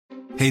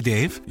Hey,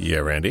 Dave. Yeah,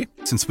 Randy.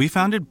 Since we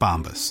founded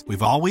Bombas,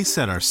 we've always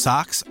said our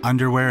socks,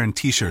 underwear, and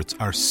T-shirts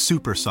are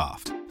super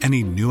soft.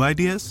 Any new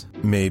ideas?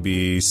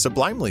 Maybe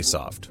sublimely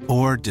soft.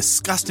 Or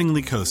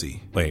disgustingly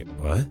cozy. Wait,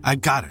 what? I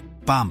got it.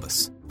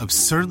 Bombas.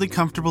 Absurdly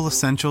comfortable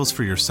essentials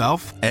for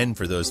yourself and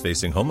for those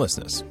facing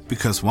homelessness.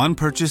 Because one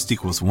purchased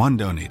equals one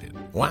donated.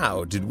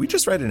 Wow, did we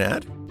just write an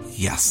ad?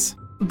 Yes.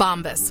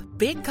 Bombas.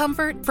 Big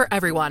comfort for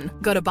everyone.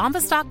 Go to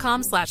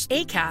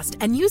bombas.com/ACAST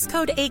and use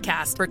code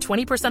ACAST for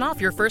 20%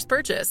 off your first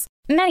purchase.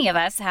 Many of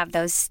us have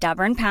those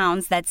stubborn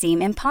pounds that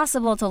seem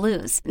impossible to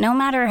lose, no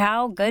matter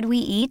how good we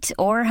eat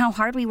or how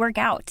hard we work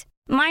out.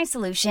 My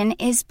solution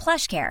is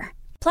PlushCare.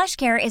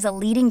 PlushCare is a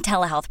leading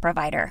telehealth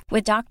provider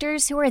with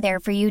doctors who are there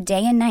for you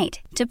day and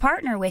night to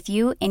partner with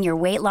you in your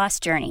weight loss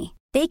journey.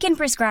 They can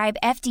prescribe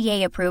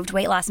FDA-approved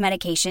weight loss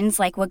medications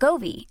like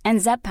Wegovy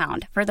and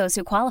Zepbound for those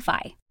who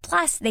qualify.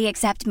 Plus, they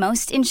accept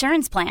most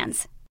insurance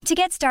plans. To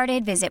get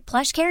started, visit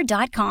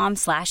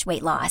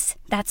plushcare.com/weightloss.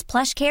 That's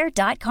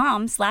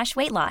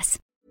plushcare.com/weightloss.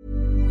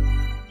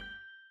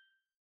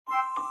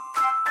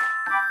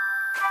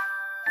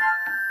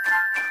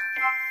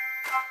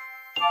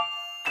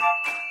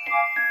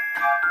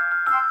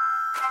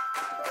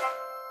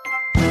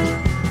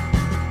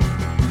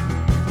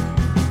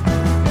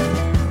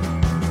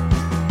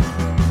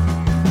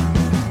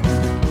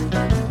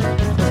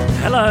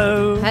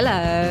 Hello.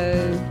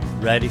 Hello.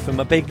 Ready for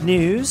my big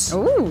news?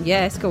 Oh,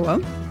 yes, go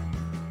on.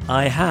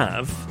 I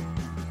have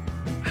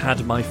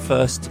had my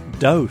first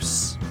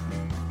dose.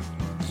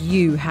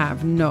 You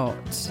have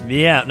not.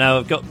 Yeah, now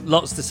I've got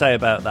lots to say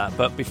about that,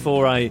 but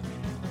before I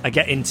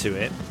get into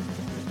it,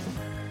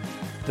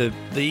 the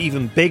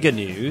even bigger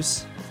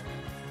news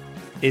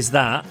is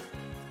that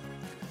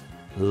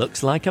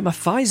looks like I'm a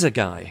Pfizer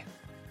guy.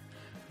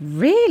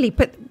 Really?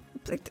 But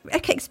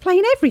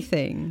explain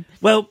everything.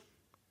 Well,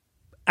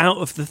 out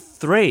of the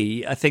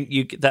three, I think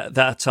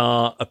that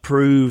are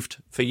approved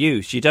for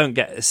use, you don't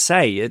get a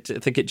say. I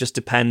think it just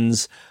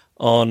depends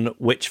on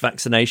which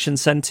vaccination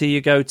centre you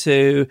go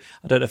to.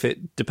 I don't know if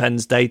it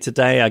depends day to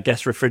day. I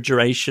guess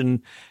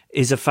refrigeration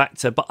is a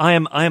factor. But I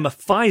am a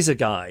Pfizer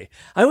guy.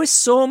 I always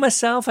saw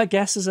myself, I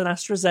guess, as an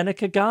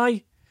AstraZeneca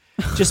guy,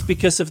 just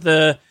because of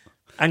the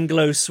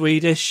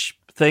Anglo-Swedish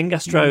thing.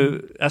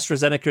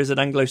 AstraZeneca is an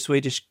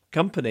Anglo-Swedish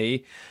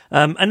company.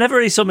 I never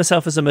really saw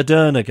myself as a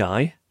Moderna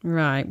guy.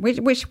 Right. Which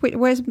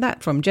where's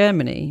that from?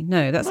 Germany?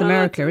 No, that's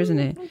America, isn't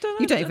it?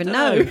 You don't even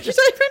know. You don't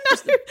even know.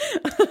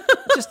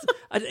 Just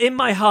in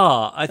my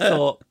heart, I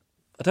thought,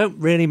 I don't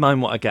really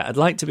mind what I get. I'd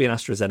like to be an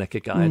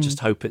AstraZeneca guy. I just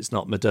hope it's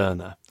not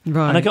Moderna.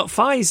 Right. And I got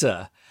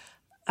Pfizer.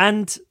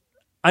 And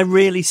I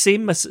really see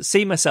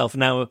myself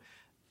now.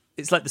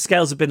 It's like the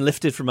scales have been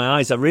lifted from my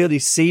eyes. I really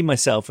see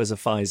myself as a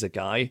Pfizer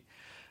guy.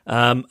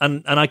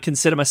 And I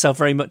consider myself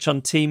very much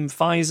on Team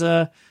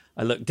Pfizer.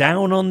 I look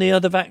down on the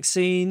other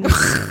vaccines.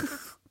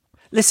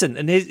 Listen,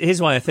 and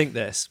here's why I think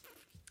this.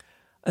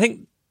 I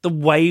think the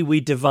way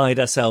we divide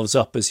ourselves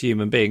up as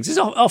human beings is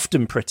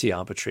often pretty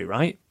arbitrary,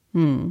 right?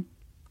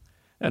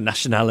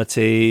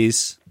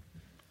 Nationalities,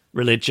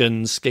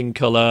 religions, skin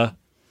colour,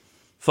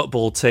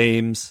 football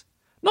teams.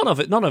 None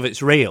of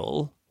it's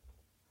real.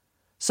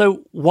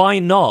 So why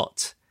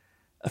not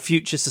a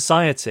future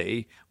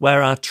society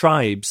where our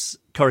tribes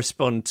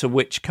correspond to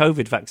which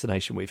COVID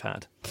vaccination we've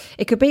had?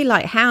 It could be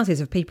like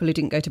houses of people who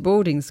didn't go to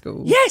boarding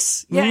school.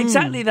 Yes, yeah,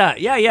 exactly that.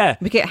 Yeah.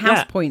 We get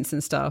house points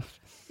and stuff.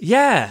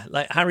 Yeah,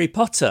 like Harry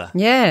Potter.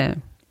 Yeah.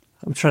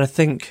 I'm trying to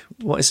think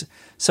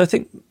so I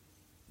think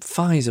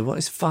Pfizer, what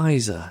is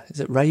Pfizer? Is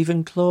it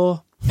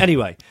Ravenclaw?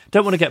 Anyway,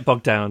 don't want to get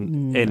bogged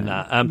down in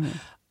that.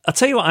 I'll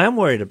tell you what I am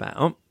worried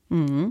about.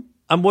 I'm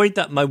worried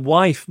that my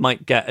wife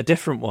might get a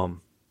different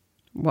one.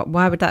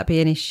 Why would that be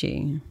an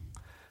issue?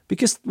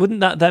 Because wouldn't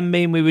that then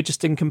mean we were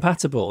just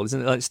incompatible?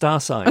 Isn't it like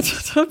star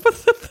signs?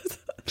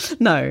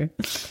 No.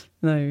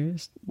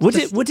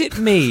 Would it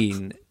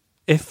mean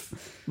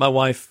if my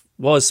wife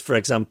was, for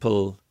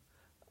example,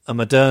 a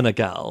Moderna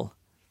gal,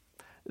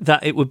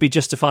 that it would be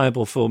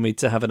justifiable for me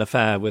to have an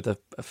affair with a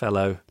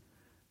fellow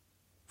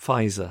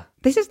Pfizer?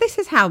 This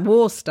is how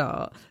wars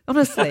start.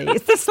 Honestly,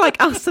 it's just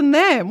like us and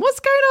them.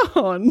 What's going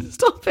on?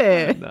 Stop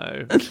it.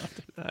 No, I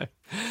don't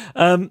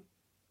know.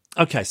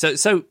 Okay,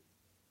 so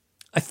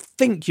I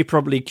think you're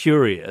probably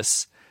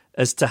curious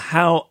as to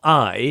how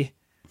I,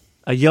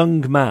 a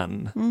young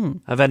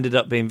man, have ended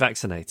up being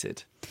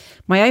vaccinated.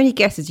 My only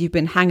guess is you've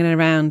been hanging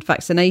around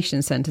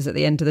vaccination centres at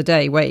the end of the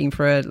day waiting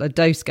for a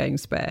dose going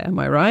spare. Am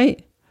I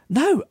right?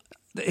 No,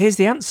 here's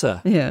the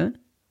answer. Yeah.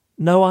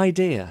 No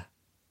idea.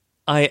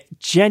 I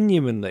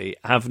genuinely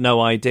have no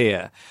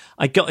idea.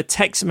 I got a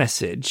text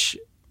message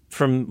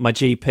from my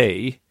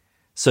GP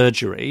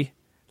surgery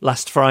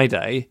last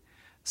Friday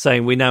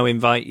saying we now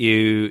invite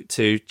you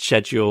to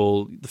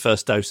schedule the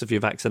first dose of your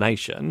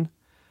vaccination.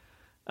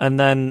 And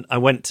then I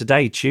went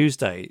today,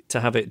 Tuesday,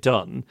 to have it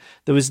done.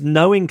 There was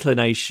no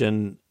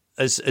inclination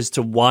as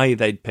to why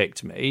they'd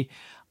picked me.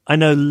 I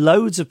know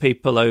loads of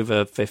people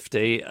over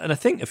 50 and I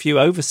think a few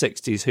over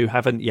 60s who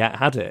haven't yet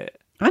had it.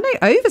 I know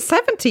over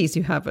 70s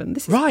who haven't.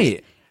 This is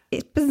right.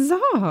 It's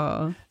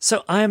bizarre.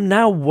 So I am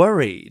now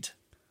worried.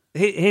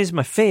 Here's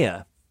my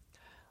fear.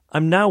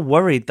 I'm now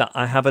worried that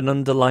I have an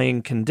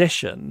underlying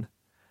condition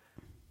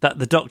that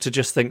the doctor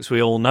just thinks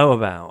we all know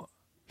about.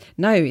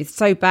 No, it's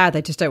so bad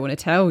they just don't want to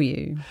tell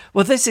you.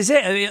 Well, this is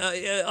it. I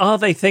mean, are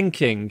they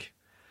thinking,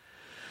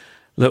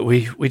 look,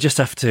 we just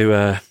have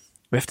to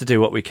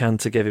do what we can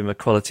to give him a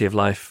quality of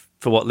life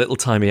for what little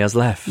time he has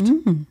left?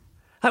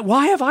 Like,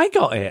 why have I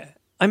got it?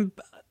 I'm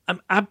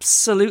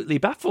absolutely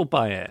baffled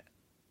by it.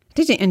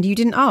 Did you? And you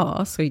didn't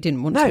ask, or you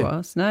didn't want to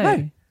ask?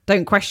 No.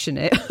 Don't question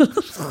it.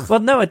 Well,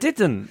 no, I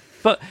didn't.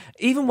 But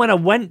even when I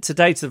went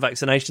today to the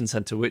vaccination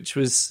centre, which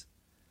was,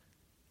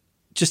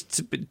 just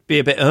to be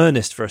a bit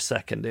earnest for a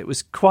second, it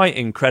was quite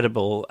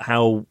incredible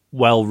how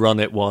well run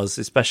it was,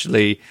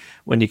 especially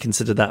when you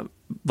consider that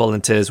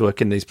volunteers work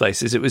in these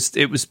places. It was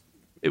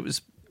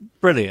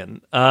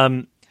brilliant.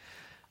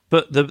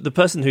 But the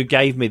person who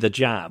gave me the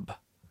jab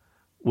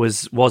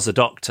was a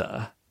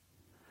doctor,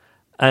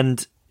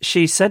 and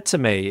she said to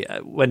me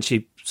when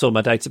she saw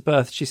my date of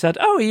birth, she said,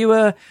 "Oh,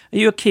 are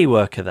you a key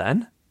worker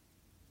then?"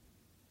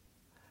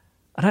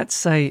 And I had to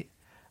say,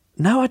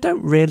 "No, I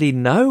don't really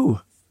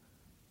know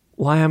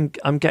why I'm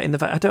getting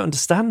the I don't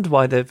understand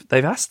why they've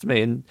asked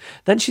me." And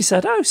then she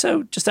said, "Oh,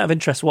 so just out of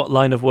interest, what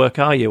line of work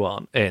are you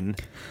in?"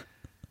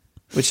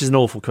 Which is an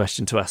awful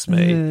question to ask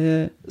me.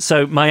 Yeah.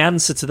 So my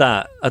answer to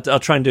that, I'll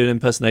try and do an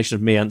impersonation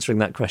of me answering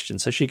that question.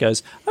 So she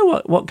goes,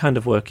 "Oh, what kind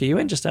of work are you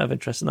in, just out of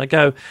interest?" And I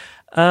go,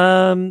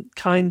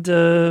 kind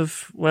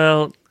of,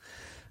 you're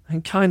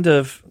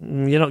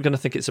not going to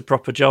think it's a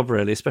proper job,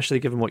 really, especially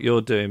given what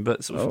you're doing,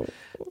 but sort of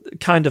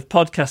kind of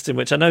podcasting,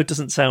 which I know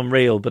doesn't sound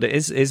real, but it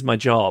is my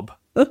job."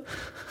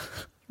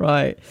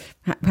 Right.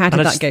 How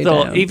did that go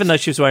down? Even though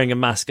she was wearing a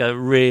mask, I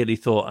really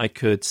thought I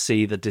could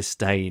see the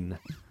disdain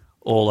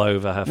all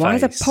over her face. Why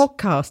is a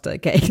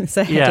podcaster getting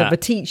ahead of a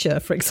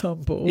teacher, for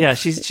example? Yeah,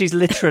 she's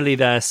literally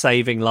there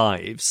saving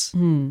lives,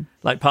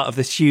 like part of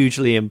this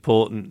hugely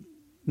important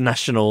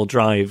national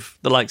drive,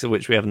 the likes of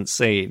which we haven't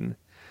seen.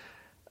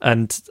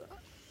 And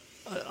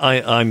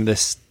I'm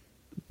this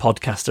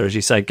podcaster, as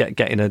you say,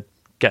 getting a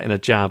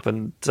jab.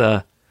 And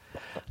I'll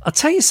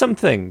tell you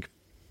something.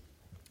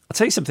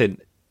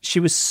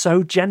 She was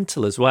so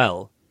gentle as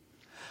well.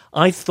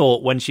 I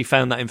thought when she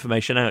found that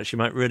information out, she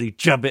might really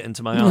jab it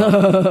into my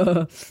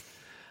arm.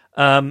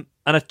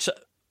 And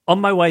on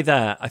my way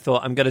there, I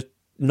thought, I'm going to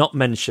not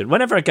mention.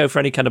 Whenever I go for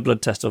any kind of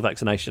blood test or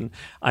vaccination,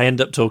 I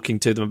end up talking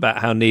to them about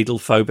how needle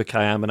phobic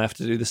I am, and I have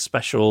to do this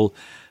special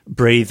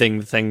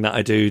breathing thing that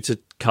I do to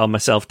calm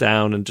myself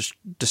down and just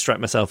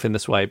distract myself in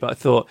this way. But I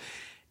thought,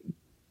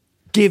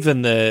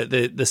 given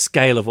the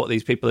scale of what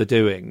these people are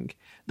doing,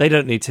 they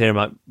don't need to hear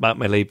about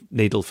my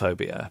needle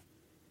phobia.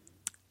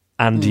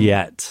 And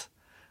yet,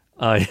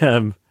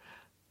 I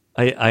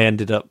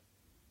ended up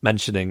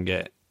mentioning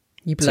it.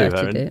 You to her.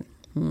 blurted it.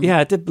 Yeah,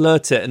 I did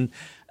blurt it, and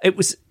it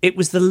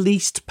was the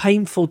least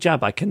painful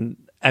jab I can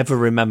ever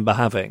remember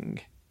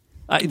having.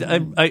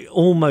 I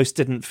almost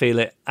didn't feel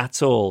it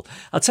at all.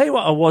 I'll tell you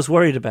what I was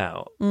worried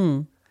about.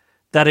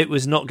 That it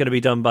was not going to be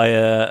done by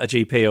a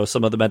GP or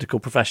some other medical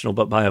professional,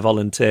 but by a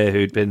volunteer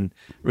who'd been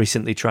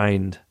recently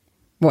trained.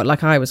 What,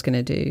 like I was going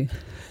to do?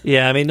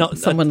 Yeah, I mean, not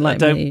someone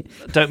like me.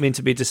 I don't mean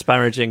to be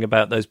disparaging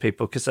about those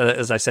people, because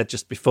as I said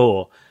just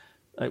before,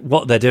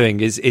 what they're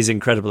doing is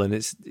incredible, and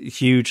it's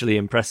hugely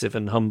impressive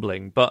and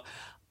humbling. But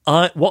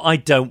what I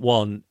don't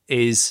want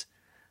is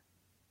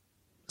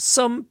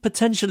some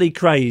potentially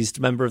crazed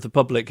member of the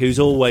public who's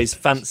always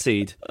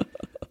fancied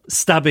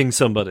stabbing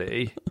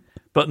somebody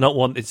but not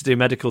wanting to do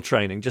medical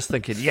training, just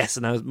thinking, yes,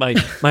 now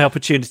my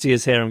opportunity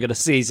is here, I'm going to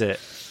seize it.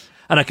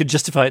 And I can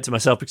justify it to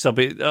myself because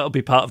I'll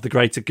be part of the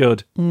greater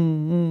good.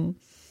 Mm-hmm.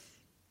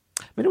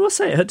 I mean, I will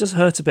say it does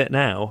hurt a bit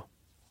now.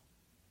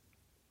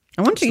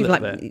 I wonder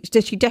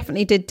if she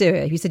definitely did do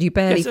it. You said you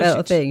barely felt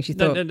a thing. She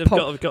thought,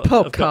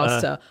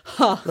 podcaster.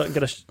 I'm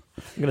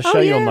going to show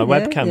you on my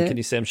webcam. Yeah. Can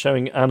you see? I'm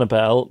showing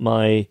Annabelle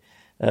my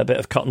bit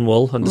of cotton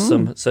wool under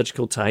some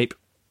surgical tape.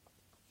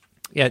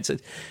 Yeah,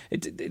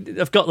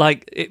 I've got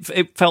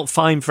it felt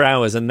fine for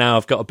hours, and now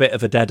I've got a bit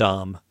of a dead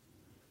arm.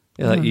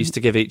 Like you used to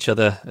give each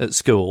other at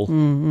school,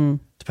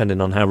 depending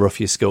on how rough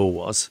your school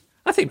was.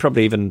 I think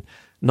probably even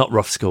not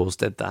rough schools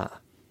did that.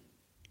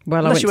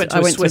 Well, I went to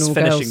a Swiss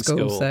finishing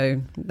school,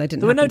 so they didn't.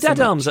 There were no dead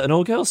arms at an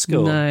all-girls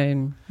school.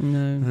 No.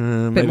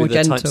 A bit more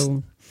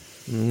gentle.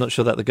 I'm not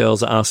sure that the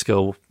girls at our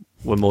school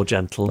were more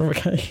gentle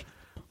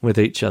with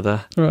each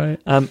other.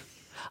 Right. I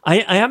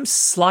am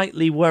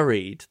slightly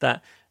worried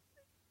that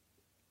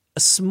a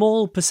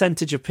small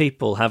percentage of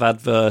people have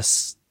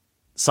adverse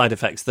side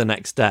effects the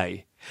next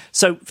day.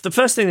 So the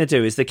first thing they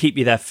do is they keep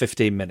you there for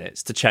 15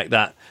 minutes to check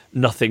that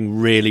nothing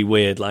really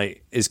weird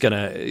is going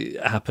to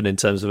happen in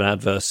terms of an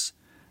adverse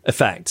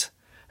effect.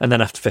 And then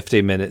after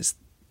 15 minutes,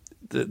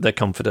 they're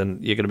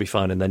confident you're going to be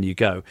fine, and then you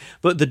go.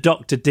 But the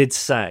doctor did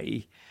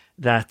say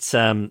that,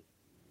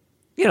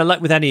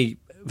 like with any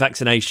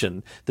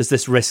vaccination, there's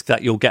this risk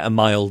that you'll get a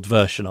mild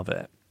version of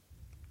it,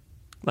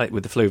 like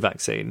with the flu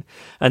vaccine.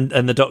 And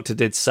the doctor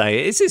did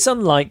say it's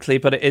unlikely,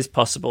 but it is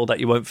possible that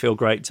you won't feel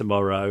great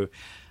tomorrow.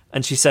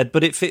 And she said,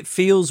 but if it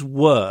feels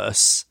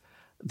worse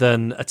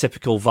than a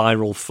typical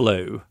viral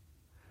flu,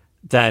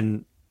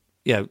 then,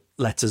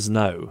 let us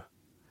know.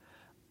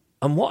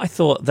 And what I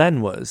thought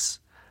then was,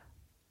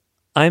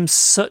 I'm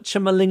such a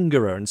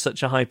malingerer and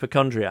such a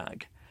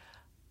hypochondriac.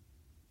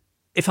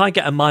 If I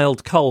get a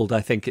mild cold,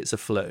 I think it's a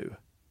flu.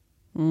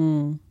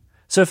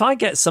 So if I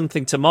get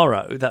something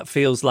tomorrow that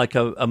feels like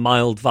a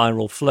mild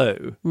viral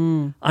flu,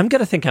 I'm going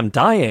to think I'm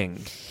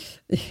dying.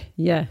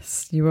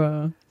 Yes, you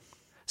are.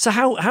 So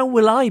how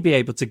will I be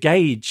able to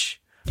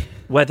gauge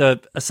whether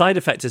a side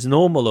effect is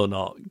normal or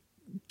not,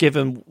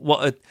 given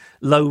what a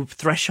low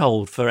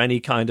threshold for any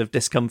kind of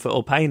discomfort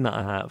or pain that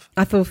I have?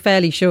 I feel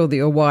fairly sure that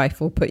your wife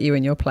will put you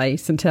in your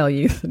place and tell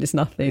you that it's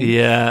nothing.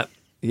 Yeah,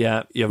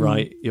 you're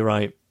right. You're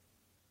right.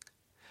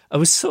 I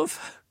was sort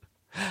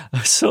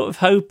of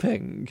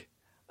hoping.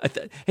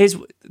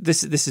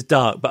 This is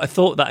dark, but I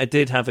thought that I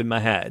did have in my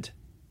head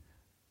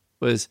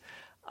was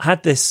I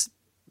had this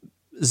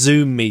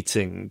Zoom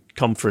meeting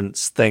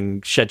conference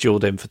thing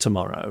scheduled in for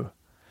tomorrow,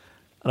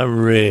 and I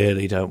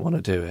really don't want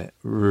to do it.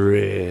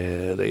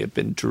 Really, I've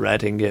been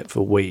dreading it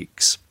for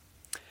weeks.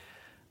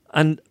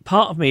 And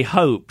part of me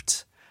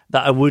hoped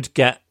that I would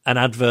get an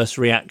adverse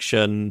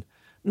reaction,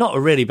 not a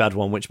really bad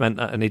one, which meant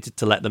that I needed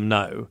to let them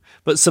know,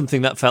 but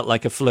something that felt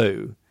like a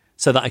flu,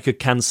 so that I could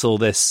cancel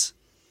this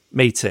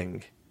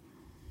meeting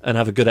and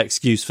have a good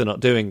excuse for not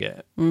doing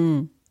it.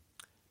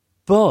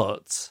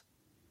 But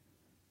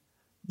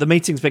the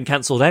meeting's been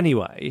cancelled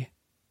anyway.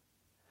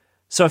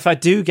 So if I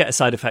do get a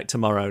side effect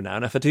tomorrow now,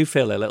 and if I do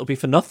feel ill, it'll be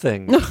for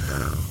nothing. I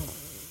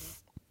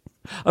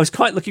was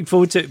quite looking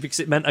forward to it because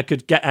it meant I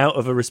could get out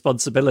of a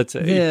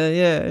responsibility.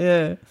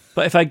 Yeah.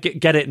 But if I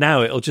get it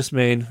now, it'll just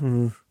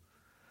mean,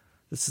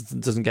 this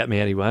doesn't get me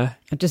anywhere.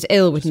 I'm just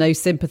ill with no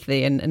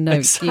sympathy and no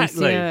excuse.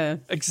 Yeah.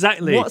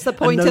 Exactly. What's the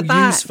point and of no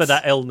that? use for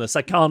that illness.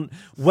 I can't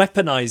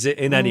weaponize it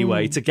in any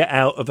way to get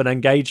out of an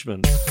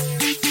engagement.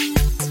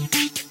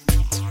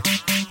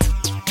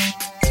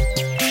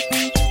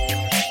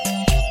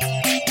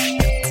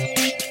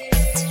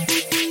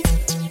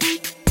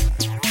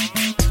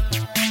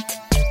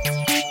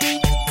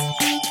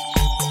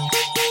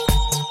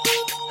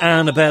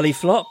 Anna Belly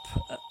Flop.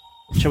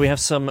 Shall we have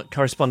some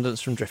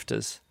correspondence from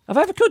drifters? Have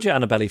I ever called you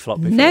Anna Belly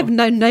Flop before? Never,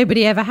 no,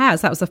 nobody ever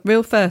has. That was a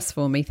real first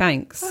for me.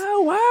 Thanks.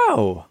 Oh,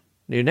 wow.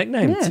 New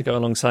nickname to go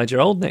alongside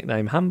your old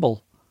nickname,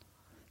 Hamble.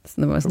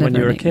 From when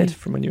you were a kid,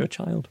 from when you were a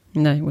child.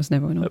 No, it was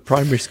never one. At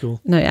primary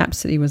school. No, it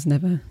absolutely was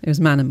never. It was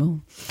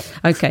Manimal.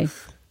 Okay,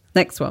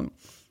 next one.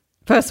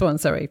 First one,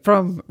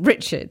 from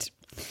Richard.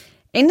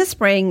 In the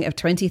spring of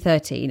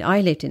 2013,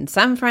 I lived in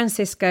San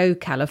Francisco,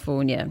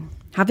 California.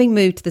 Having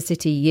moved to the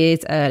city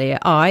years earlier,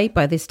 I,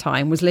 by this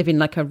time, was living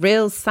like a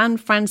real San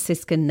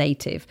Franciscan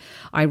native.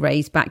 I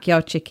raised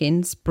backyard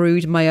chickens,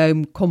 brewed my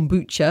own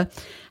kombucha,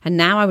 and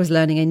now I was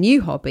learning a new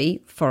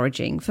hobby,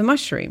 foraging for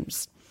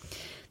mushrooms.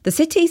 The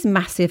city's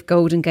massive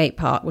Golden Gate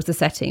Park was the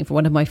setting for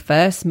one of my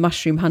first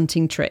mushroom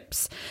hunting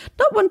trips.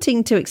 Not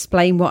wanting to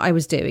explain what I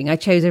was doing, I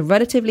chose a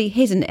relatively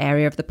hidden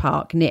area of the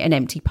park near an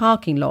empty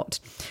parking lot.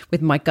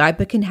 With my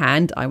guidebook in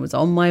hand, I was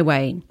on my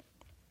way.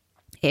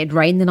 It had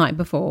rained the night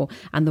before,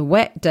 and the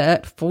wet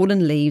dirt,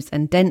 fallen leaves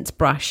and dense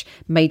brush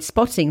made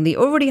spotting the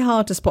already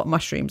hard to spot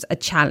mushrooms a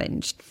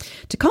challenge.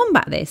 To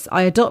combat this,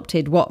 I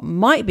adopted what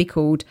might be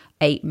called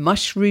a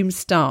mushroom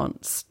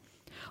stance.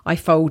 I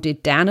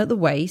folded down at the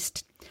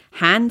waist,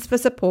 hands for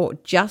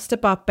support just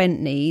above bent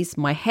knees,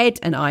 my head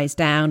and eyes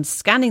down,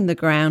 scanning the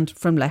ground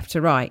from left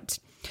to right.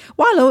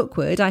 While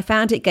awkward, I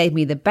found it gave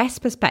me the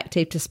best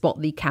perspective to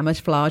spot the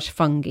camouflage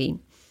fungi.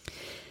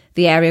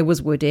 The area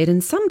was wooded,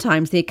 and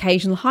sometimes the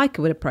occasional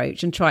hiker would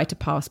approach and try to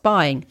pass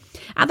by.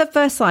 At the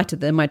first sight of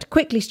them, I'd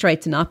quickly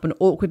straighten up and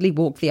awkwardly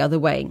walk the other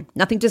way.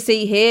 Nothing to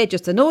see here,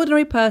 just an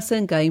ordinary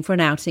person going for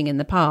an outing in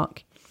the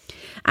park.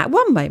 At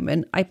one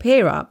moment, I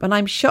peer up and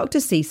I'm shocked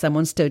to see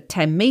someone stood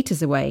 10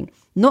 metres away,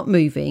 not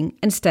moving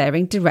and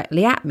staring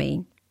directly at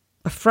me.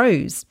 I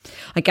froze.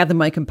 I gather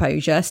my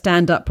composure,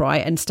 stand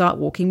upright and start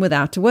walking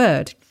without a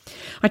word.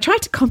 I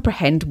tried to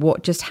comprehend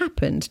what just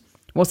happened.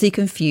 Was he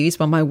confused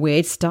by my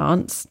weird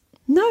stance?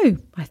 No,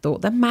 I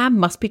thought the man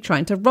must be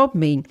trying to rob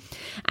me.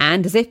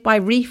 And as if by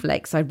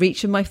reflex, I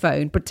reached for my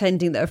phone,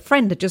 pretending that a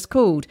friend had just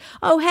called.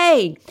 Oh,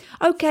 hey.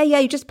 Okay, yeah,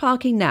 you're just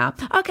parking now.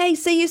 Okay,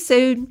 see you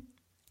soon.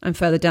 I'm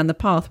further down the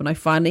path when I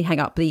finally hang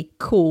up the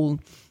call.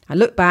 I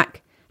look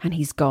back and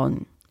he's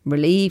gone.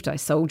 Relieved, I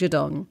soldiered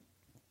on.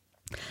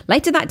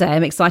 Later that day,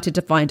 I'm excited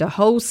to find a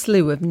whole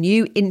slew of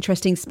new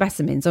interesting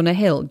specimens on a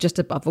hill just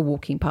above a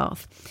walking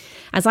path.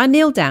 As I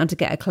kneel down to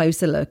get a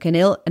closer look, an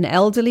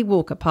elderly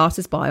walker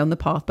passes by on the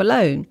path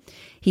below.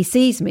 He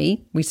sees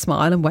me, we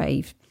smile and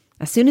wave.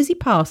 As soon as he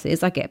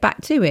passes, I get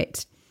back to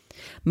it.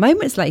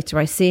 Moments later,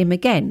 I see him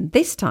again,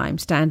 this time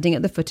standing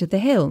at the foot of the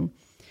hill.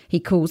 He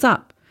calls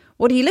up.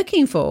 What are you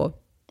looking for?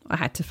 I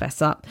had to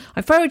fess up.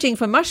 I'm foraging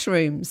for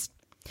mushrooms.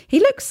 He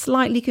looks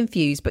slightly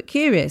confused but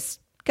curious.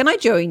 Can I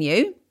join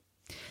you?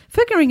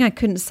 Figuring I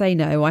couldn't say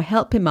no, I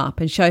help him up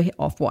and show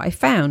off what I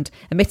found,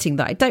 admitting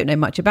that I don't know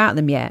much about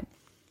them yet.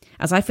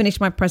 As I finish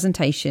my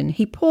presentation,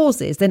 he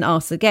pauses, then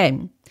asks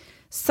again,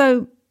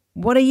 So,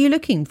 what are you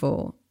looking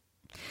for?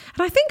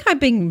 And I think I'm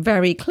being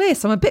very clear,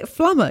 so I'm a bit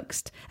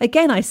flummoxed.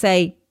 Again, I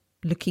say,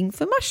 looking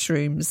for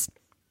mushrooms.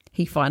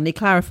 He finally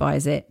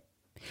clarifies it.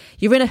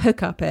 You're in a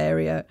hookup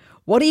area.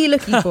 What are you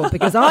looking for?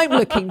 Because I'm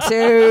looking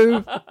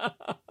to...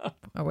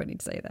 I won't need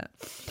to say that.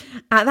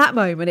 At that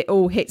moment, it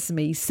all hits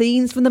me.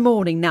 Scenes from the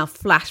morning now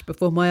flash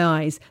before my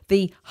eyes.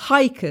 The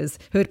hikers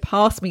who had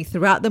passed me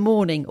throughout the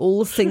morning,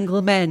 all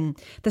single men.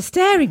 The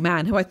staring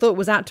man who I thought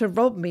was out to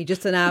rob me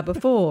just an hour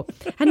before.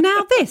 And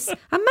now this,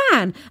 a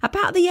man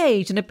about the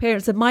age and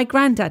appearance of my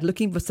granddad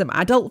looking for some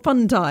adult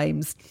fun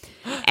times.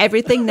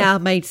 Everything now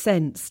made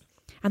sense.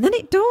 And then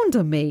it dawned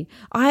on me,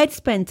 I had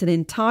spent an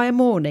entire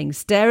morning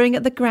staring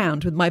at the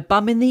ground with my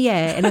bum in the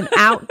air in an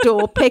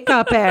outdoor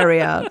pickup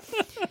area.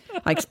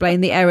 I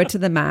explained the error to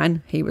the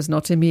man. He was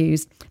not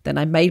amused. Then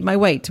I made my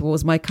way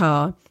towards my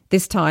car.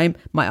 This time,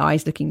 my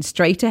eyes looking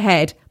straight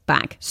ahead,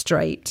 back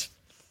straight.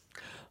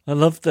 I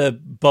love the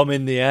bum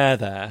in the air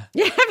there.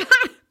 Yeah.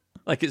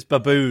 Like it's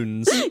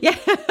baboons. Yeah.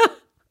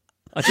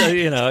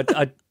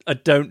 I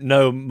don't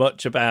know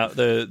much about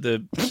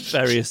the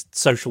various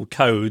social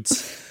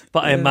codes,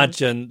 but I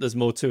imagine there's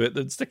more to it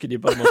than sticking your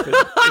bum up into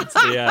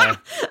the air.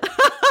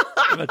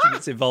 I imagine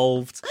it's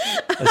evolved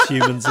as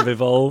humans have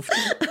evolved.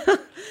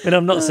 I mean,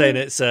 I'm not saying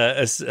it's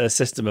a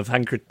system of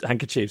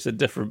handkerchiefs in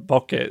different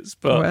pockets,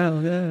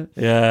 but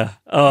yeah.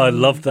 Oh, I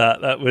love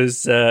that. That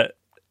was that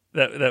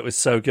was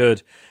so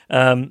good.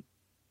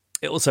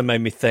 It also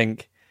made me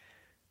think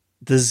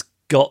there's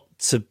got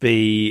to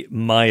be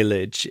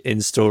mileage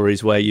in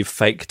stories where you've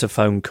faked a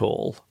phone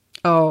call.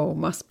 Oh,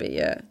 must be,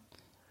 yeah.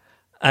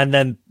 And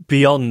then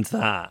beyond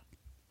that,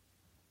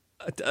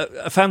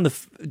 I found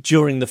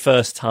during the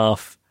first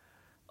half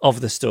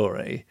of the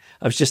story,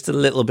 I was just a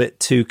little bit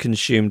too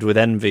consumed with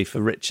envy for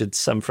Richard's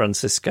San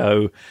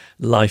Francisco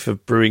life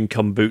of brewing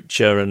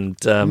kombucha and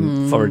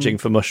foraging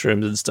for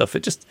mushrooms and stuff.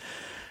 It just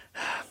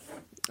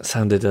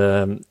sounded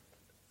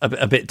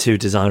a bit too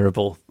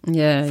desirable for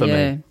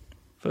me.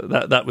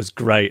 But that was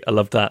great. I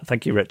love that.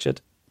 Thank you,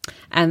 Richard.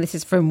 And this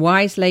is from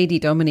Wise Lady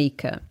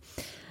Dominica.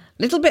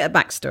 Little bit of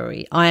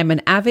backstory. I am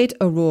an avid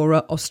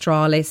Aurora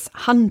australis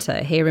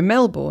hunter here in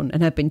Melbourne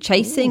and have been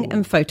chasing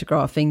and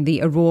photographing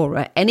the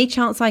Aurora any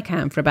chance I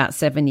can for about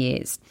 7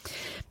 years.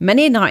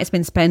 Many a night has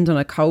been spent on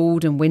a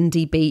cold and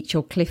windy beach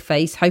or cliff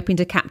face hoping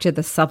to capture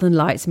the southern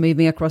lights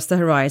moving across the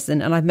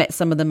horizon, and I've met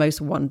some of the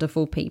most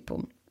wonderful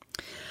people.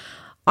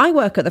 I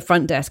work at the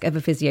front desk of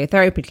a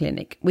physiotherapy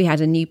clinic. We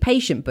had a new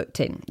patient booked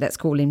in, let's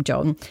call him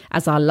John,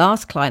 as our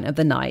last client of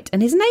the night,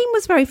 and his name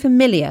was very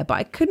familiar, but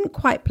I couldn't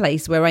quite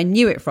place where I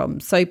knew it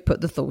from, so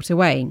put the thought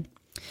away.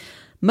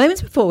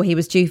 Moments before he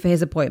was due for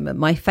his appointment,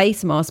 my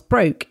face mask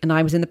broke, and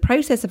I was in the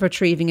process of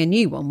retrieving a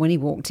new one when he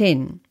walked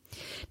in.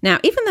 Now,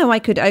 even though I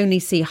could only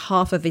see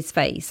half of his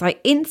face, I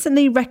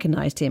instantly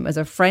recognised him as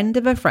a friend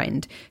of a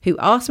friend who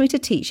asked me to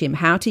teach him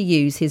how to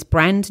use his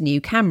brand new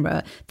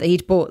camera that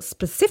he'd bought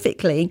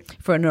specifically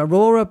for an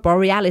Aurora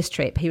Borealis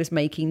trip he was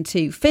making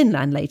to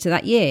Finland later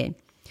that year.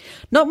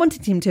 Not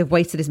wanting him to have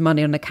wasted his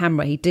money on a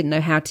camera he didn't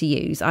know how to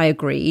use, I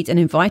agreed and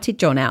invited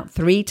John out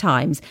 3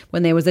 times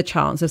when there was a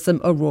chance of some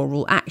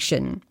auroral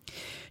action.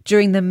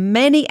 During the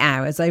many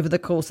hours over the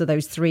course of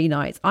those 3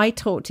 nights, I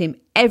taught him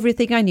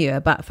everything I knew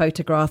about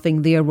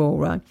photographing the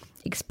aurora,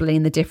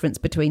 explain the difference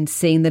between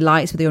seeing the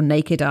lights with your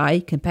naked eye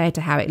compared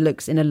to how it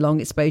looks in a long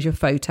exposure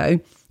photo.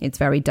 It's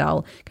very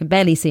dull, can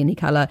barely see any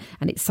colour,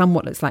 and it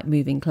somewhat looks like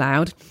moving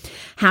cloud.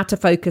 How to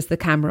focus the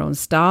camera on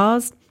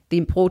stars, the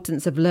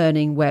importance of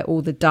learning where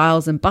all the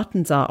dials and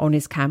buttons are on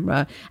his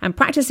camera, and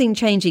practicing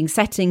changing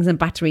settings and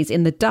batteries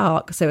in the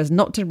dark so as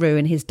not to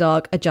ruin his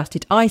dark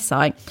adjusted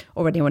eyesight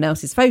or anyone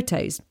else's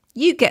photos.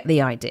 You get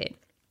the idea.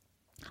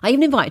 I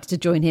even invited to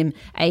join him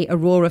a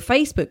Aurora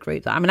Facebook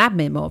group that I'm an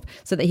admin of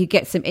so that he'd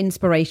get some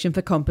inspiration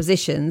for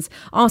compositions,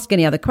 ask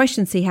any other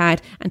questions he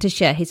had, and to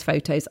share his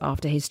photos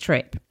after his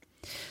trip.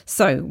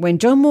 So when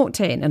John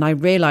walked in and I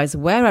realised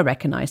where I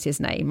recognised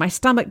his name, my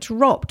stomach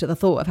dropped at the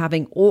thought of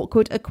having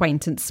awkward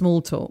acquaintance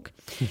small talk.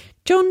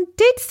 John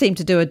did seem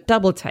to do a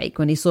double take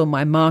when he saw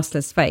my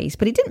maskless face,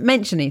 but he didn't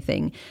mention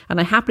anything, and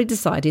I happily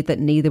decided that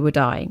neither would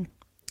I.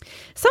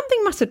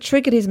 Something must have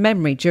triggered his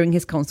memory during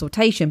his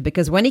consultation,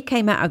 because when he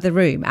came out of the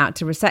room, out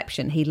to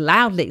reception, he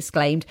loudly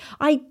exclaimed,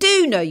 "I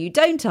do know you,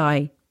 don't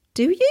I?"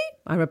 "Do you?"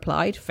 I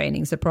replied,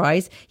 feigning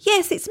surprise.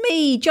 "Yes, it's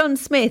me, John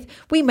Smith.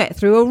 We met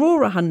through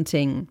Aurora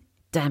hunting."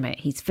 Damn it,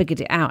 he's figured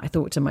it out, I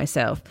thought to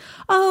myself.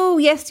 "Oh,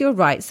 yes, you're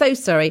right. So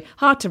sorry.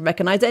 Hard to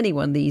recognise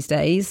anyone these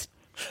days."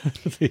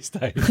 These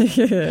days.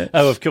 Yeah.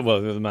 Oh, of course,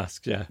 well, with the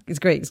mask, yeah. It's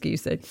a great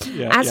excuse, though.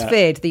 As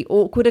feared, the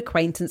awkward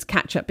acquaintance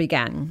catch-up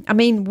began. I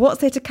mean,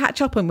 what's there to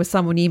catch up on with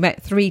someone you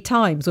met 3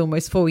 times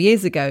almost 4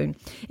 years ago?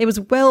 It was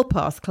well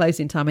past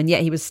closing time, and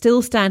yet he was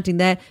still standing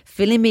there,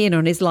 filling me in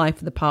on his life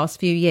for the past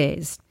few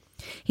years.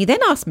 He then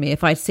asked me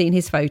if I'd seen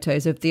his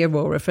photos of the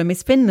Aurora from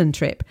his Finland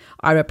trip.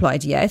 I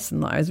replied yes,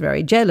 and I was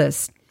very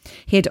jealous.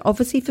 He had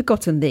obviously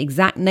forgotten the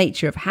exact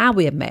nature of how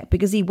we had met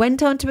because he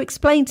went on to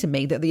explain to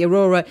me that the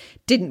aurora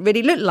didn't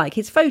really look like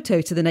his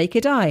photo to the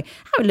naked eye.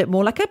 How it looked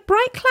more like a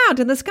bright cloud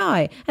in the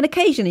sky, and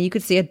occasionally you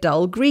could see a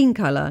dull green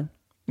colour.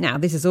 Now,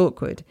 this is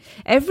awkward.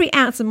 Every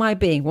ounce of my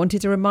being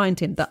wanted to remind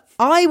him that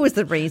I was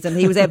the reason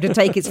he was able to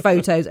take his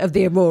photos of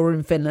the aurora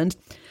in Finland,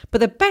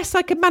 but the best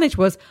I could manage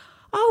was,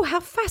 "Oh, how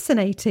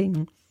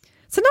fascinating."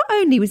 So not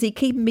only was he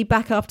keeping me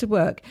back after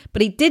work,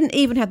 but he didn't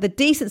even have the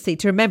decency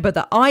to remember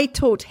that I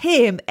taught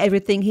him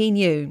everything he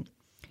knew.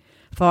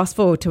 Fast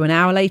forward to an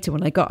hour later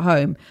when I got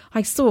home,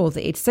 I saw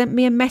that he'd sent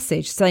me a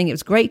message saying it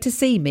was great to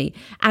see me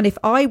and if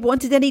I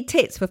wanted any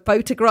tips for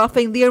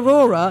photographing the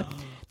aurora,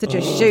 to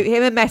just shoot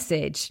him a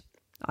message.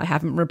 I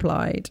haven't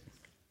replied.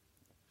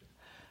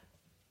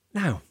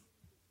 Now,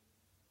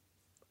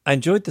 I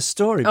enjoyed the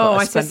story,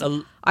 but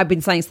I've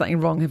been saying something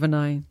wrong, haven't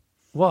I?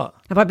 What?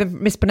 Have I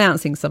been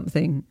mispronouncing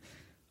something?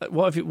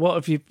 What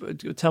have you?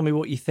 Tell me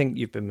what you think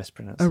you've been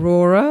mispronouncing.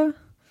 Aurora?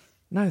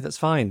 No, that's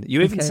fine.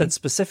 You even said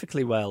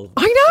specifically well.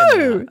 I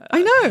know.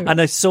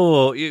 And I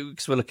saw,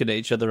 because we're looking at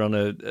each other on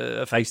a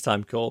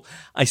FaceTime call,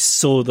 I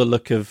saw the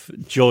look of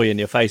joy in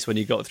your face when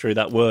you got through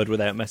that word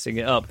without messing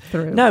it up.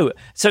 True. No,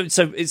 so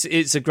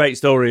it's a great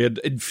story and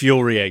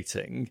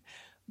infuriating,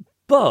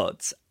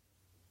 but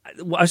I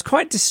was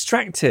quite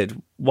distracted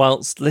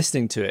whilst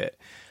listening to it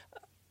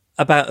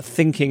about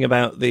thinking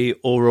about the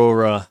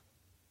Aurora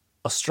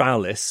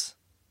Australis,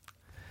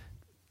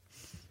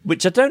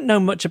 which I don't know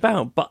much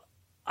about, but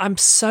I'm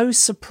so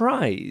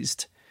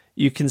surprised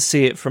you can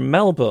see it from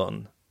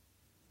Melbourne.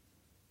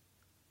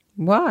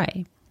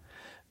 Why?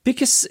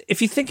 Because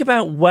if you think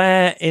about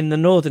where in the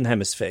Northern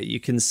Hemisphere you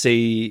can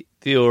see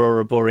the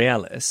Aurora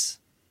Borealis,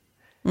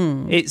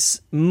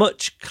 it's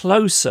much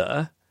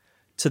closer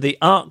to the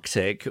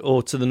Arctic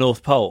or to the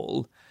North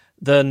Pole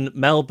than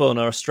Melbourne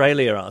or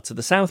Australia are to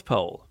the South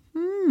Pole.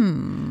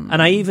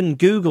 And I even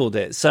Googled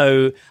it.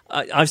 So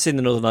I've seen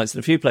the Northern Lights in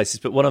a few places,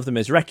 but one of them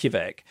is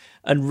Reykjavik.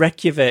 And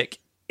Reykjavik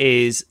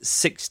is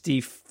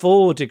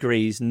 64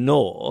 degrees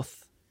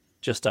north,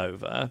 just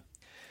over,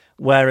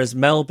 whereas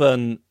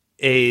Melbourne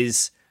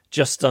is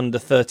just under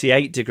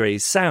 38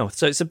 degrees south.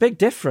 So it's a big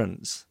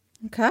difference.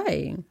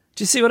 Okay.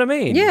 Do you see what I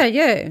mean?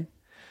 Yeah.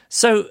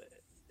 So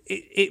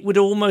it would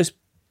almost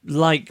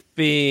like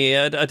be,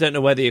 I don't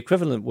know where the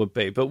equivalent would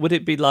be, but would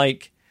it be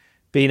like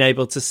being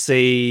able to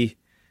see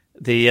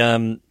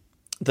the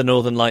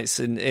Northern Lights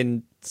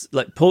in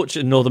like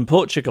northern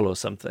Portugal or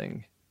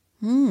something?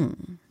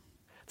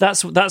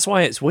 That's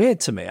why it's weird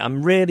to me.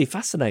 I'm really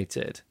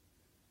fascinated.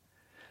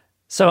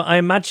 So I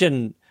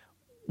imagine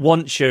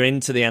once you're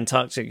into the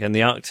Antarctic and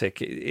the Arctic,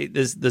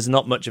 there's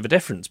not much of a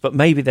difference, but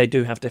maybe they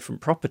do have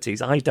different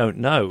properties. I don't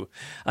know.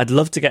 I'd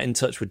love to get in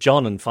touch with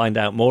John and find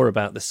out more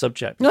about the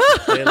subject. He's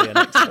clearly an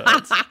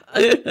expert.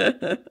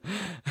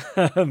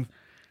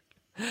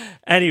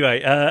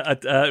 Anyway,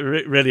 I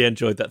really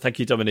enjoyed that. Thank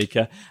you,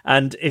 Dominica.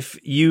 And if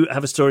you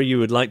have a story you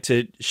would like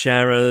to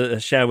share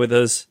with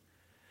us,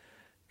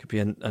 could be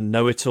a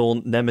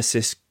know-it-all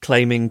nemesis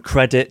claiming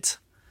credit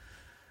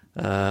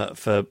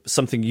for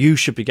something you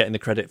should be getting the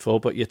credit for,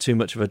 but you're too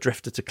much of a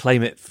drifter to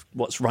claim it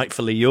what's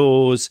rightfully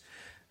yours,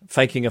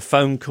 faking a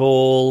phone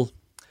call,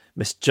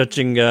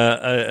 misjudging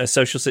a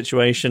social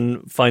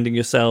situation, finding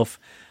yourself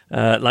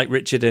like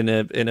Richard in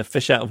a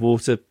fish out of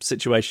water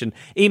situation.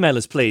 Email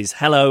us, please.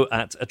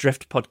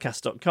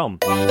 hello@adriftpodcast.com.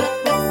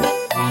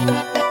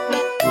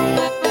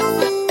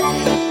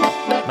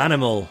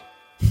 Manimal.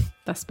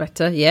 That's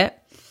better, yeah.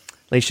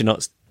 At least you're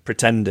not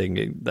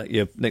pretending that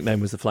your nickname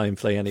was the Flying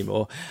Flea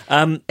anymore.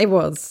 It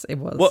was.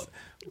 What?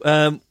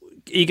 Are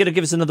you going to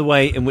give us another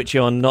way in which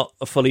you're not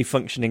a fully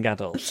functioning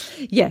adult?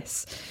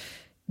 Yes.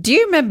 Do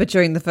you remember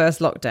during the first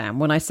lockdown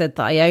when I said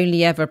that I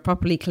only ever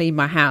properly clean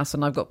my house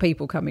when I've got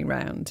people coming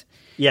round?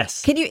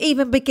 Yes. Can you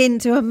even begin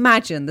to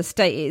imagine the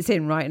state it's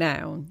in right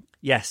now?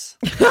 Yes.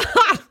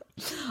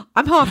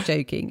 I'm half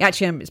joking.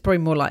 Actually, it's probably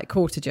more like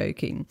quarter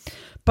joking.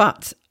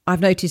 But I've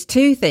noticed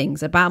two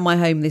things about my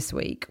home this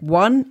week.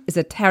 One is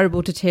a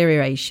terrible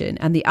deterioration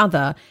and the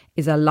other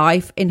is a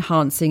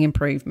life-enhancing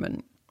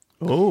improvement.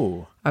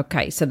 Oh.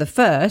 Okay, so the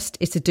first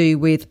is to do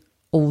with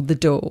all the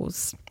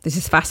doors. This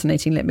is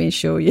fascinating, let me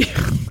assure you.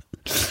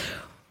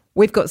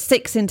 We've got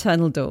 6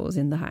 internal doors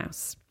in the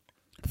house.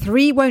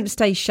 3 won't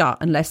stay shut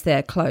unless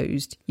they're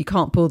closed. You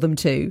can't pull them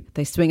to.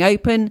 They swing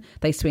open,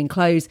 they swing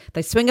closed,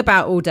 they swing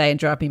about all day and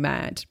drive me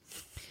mad.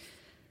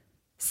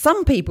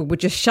 Some people would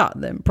just shut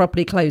them,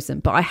 properly close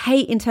them, but I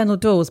hate internal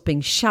doors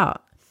being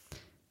shut.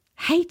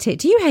 Hate it.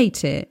 Do you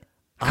hate it?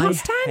 I can't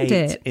stand it.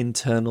 I hate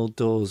internal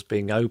doors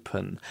being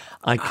open.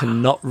 I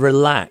cannot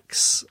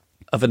relax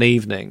of an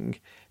evening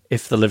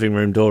if the living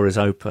room door is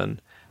open,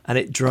 and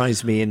it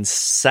drives me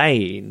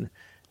insane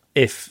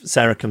if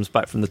Sarah comes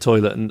back from the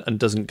toilet and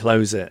doesn't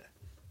close it.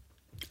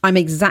 I'm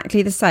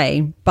exactly the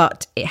same,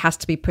 but it has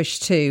to be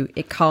pushed to.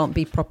 It can't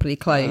be properly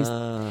closed.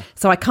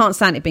 So I can't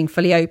stand it being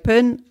fully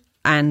open,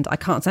 and I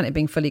can't stand it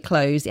being fully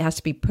closed. It has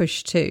to be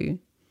pushed to.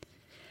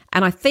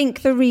 And I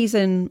think the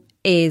reason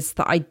is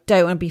that I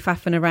don't want to be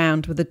faffing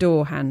around with the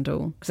door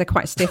handle, because they're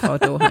quite stiff, our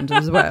door handle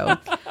as well.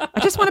 I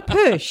just want to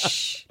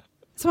push.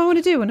 That's what I want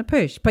to do, I want to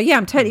push. But yeah,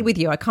 I'm totally with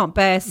you. I can't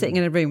bear sitting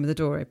in a room with the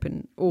door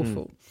open.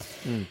 Awful.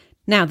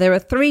 Now, there are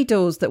 3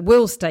 doors that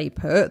will stay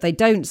put. They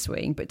don't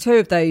swing, but 2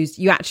 of those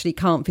you actually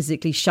can't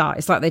physically shut.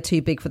 It's like they're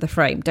too big for the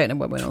frame. Don't know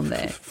what went on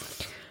there.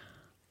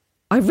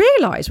 I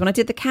realised when I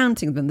did the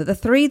counting of them that the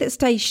 3 that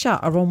stay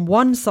shut are on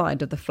one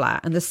side of the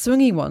flat and the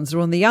swinging ones are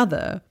on the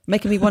other,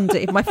 making me wonder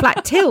if my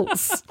flat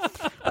tilts.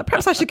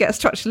 Perhaps I should get a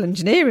structural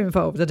engineer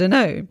involved. I don't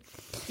know.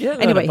 Yeah,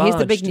 anyway, here's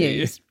the big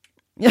news.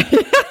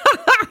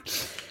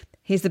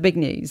 Here's the big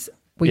news.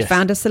 We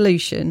found a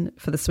solution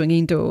for the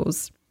swinging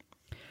doors,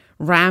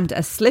 rammed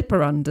a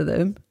slipper under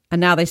them,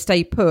 and now they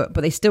stay put,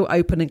 but they still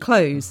open and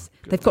close.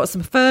 They've got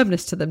some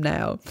firmness to them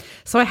now.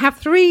 So I have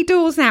 3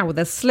 doors now with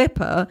a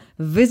slipper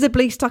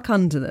visibly stuck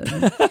under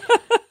them.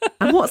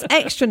 And what's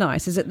extra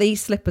nice is that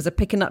these slippers are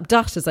picking up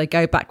dust as they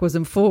go backwards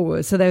and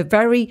forwards. So they're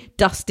very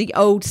dusty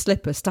old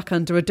slippers stuck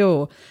under a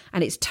door.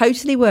 And it's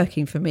totally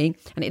working for me.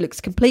 And it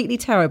looks completely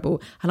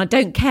terrible. And I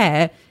don't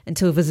care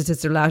until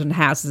visitors are allowed in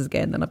houses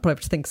again. Then I'll probably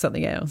have to think of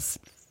something else.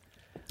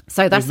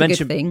 So that's a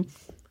good thing.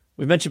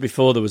 We mentioned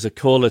before there was a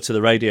caller to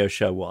the radio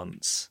show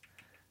once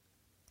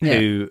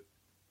who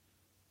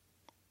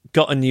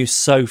got a new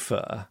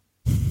sofa,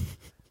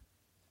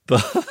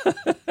 but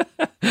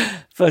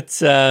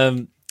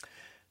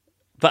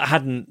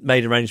hadn't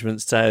made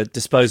arrangements to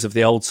dispose of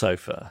the old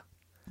sofa.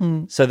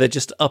 So they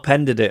just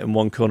upended it in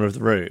one corner of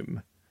the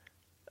room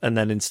and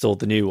then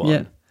installed the new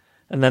one.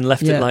 And then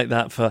left it like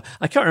that for,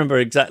 I can't remember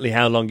exactly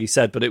how long he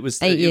said, but it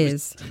was 8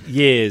 years.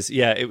 Years.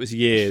 Yeah, it was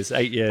years.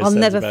 8 years. I'll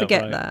never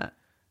forget that.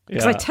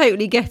 Because I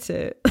totally get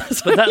it.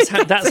 But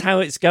that's how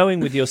it's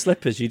going with your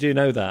slippers. You do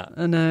know that.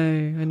 I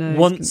know.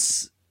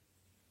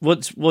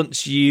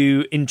 Once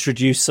you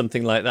introduce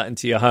something like that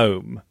into your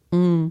home,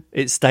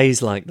 it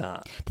stays like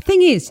that. The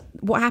thing is,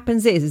 what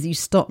happens is you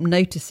stop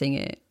noticing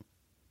it.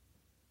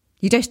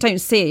 You just don't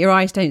see it. Your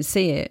eyes don't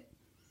see it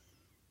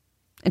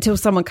until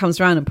someone comes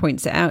around and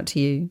points it out to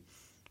you,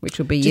 which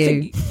will be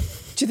you. Do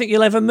you think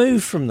you'll ever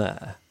move from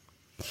there?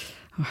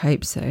 I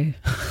hope so.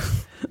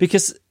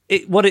 Because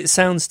what it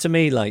sounds to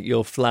me like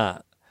your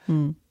flat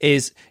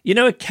is,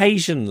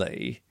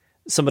 occasionally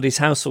somebody's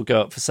house will go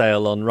up for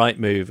sale on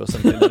Rightmove or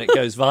something and it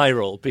goes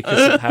viral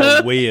because of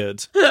how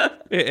weird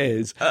it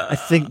is. I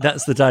think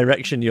that's the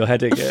direction you're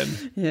heading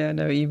in. Yeah, I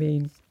know what you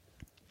mean.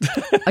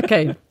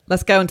 Okay,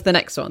 let's go on to the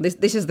next one.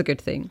 This is the good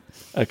thing.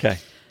 Okay.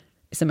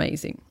 It's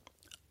amazing.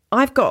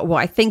 I've got what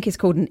I think is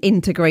called an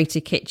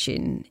integrated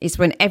kitchen. It's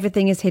when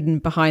everything is hidden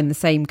behind the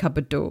same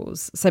cupboard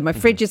doors. So my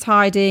fridge is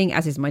hiding,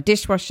 as is my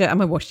dishwasher and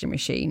my washing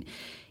machine.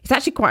 It's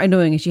actually quite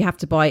annoying as you have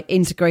to buy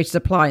integrated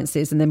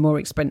appliances and they're more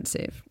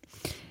expensive.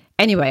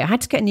 Anyway, I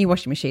had to get a new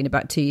washing machine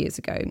about 2 years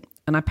ago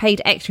and I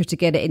paid extra to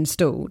get it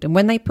installed. And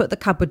when they put the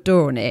cupboard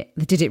door on it,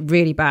 they did it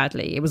really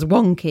badly. It was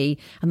wonky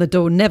and the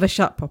door never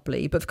shut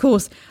properly. But of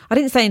course, I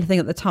didn't say anything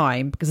at the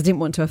time because I didn't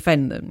want to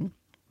offend them.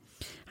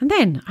 And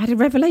then I had a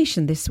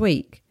revelation this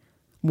week.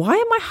 Why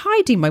am I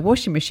hiding my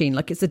washing machine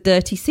like it's a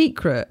dirty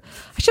secret?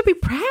 I should be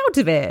proud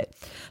of it.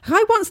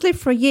 I once lived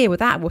for a year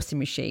without a washing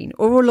machine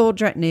or a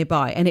laundrette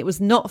nearby, and it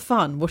was not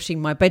fun washing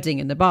my bedding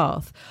in the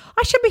bath.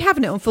 I should be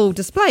having it on full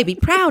display. Be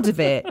proud of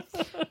it.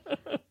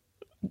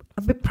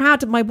 I'd be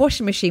proud of my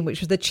washing machine, which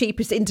was the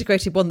cheapest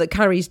integrated one that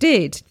Currys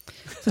did. So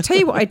I'll tell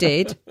you what I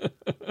did.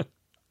 I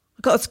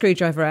got a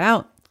screwdriver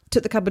out,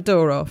 took the cupboard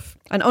door off.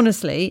 And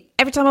honestly,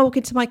 every time I walk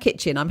into my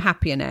kitchen, I'm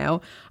happier now.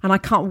 And I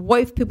can't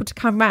wait for people to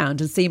come round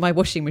and see my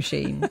washing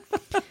machine.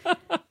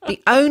 The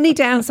only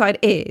downside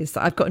is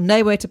that I've got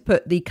nowhere to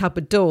put the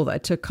cupboard door that I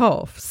took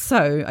off.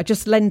 So I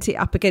just lent it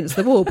up against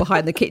the wall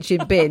behind the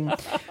kitchen bin,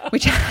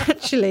 which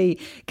actually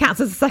counts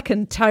as a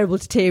second terrible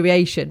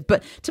deterioration.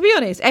 But to be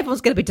honest,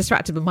 everyone's going to be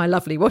distracted with my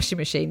lovely washing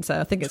machine.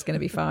 So I think it's going to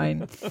be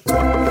fine.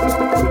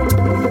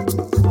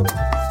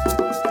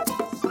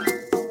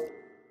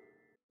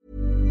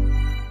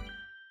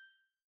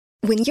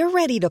 When you're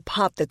ready to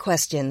pop the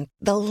question,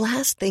 the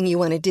last thing you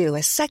want to do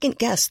is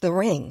second-guess the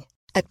ring.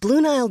 At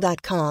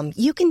BlueNile.com,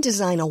 you can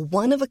design a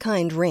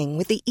one-of-a-kind ring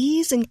with the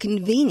ease and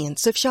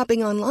convenience of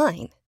shopping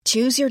online.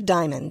 Choose your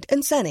diamond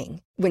and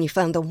setting. When you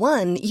find the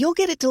one, you'll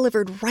get it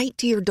delivered right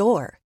to your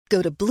door.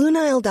 Go to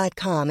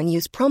BlueNile.com and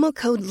use promo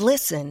code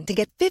LISTEN to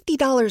get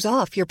 $50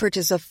 off your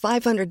purchase of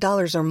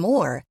 $500 or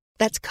more.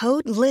 That's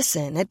code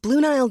LISTEN at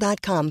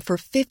BlueNile.com for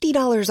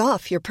 $50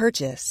 off your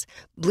purchase.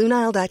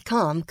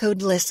 BlueNile.com,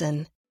 code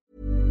LISTEN.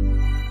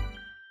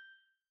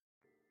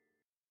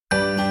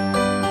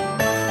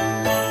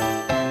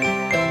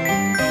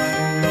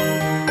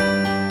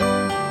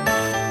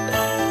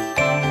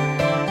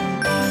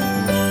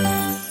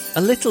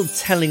 A little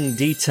telling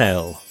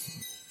detail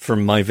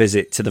from my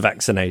visit to the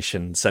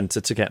vaccination centre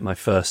to get my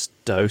first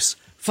dose.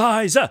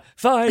 Pfizer!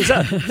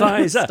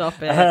 Stop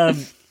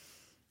it.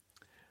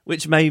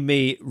 Which made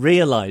me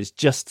realise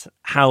just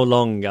how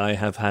long I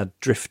have had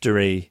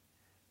driftery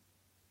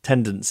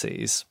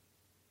tendencies.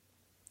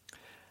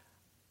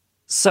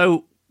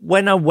 So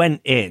when I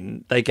went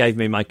in, they gave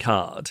me my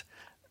card.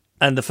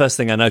 And the first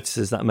thing I noticed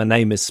is that my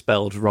name is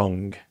spelled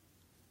wrong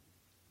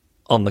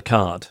on the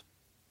card.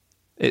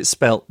 It's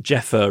spelled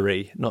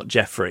Jeffery, not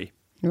Jeffrey.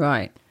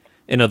 Right.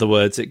 In other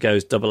words, it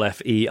goes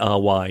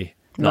F-E-R-Y,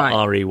 not Right.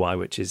 R-E-Y,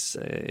 which is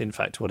in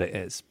fact what it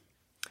is.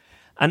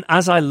 And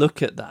as I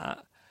look at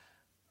that,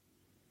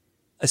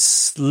 a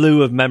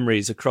slew of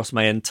memories across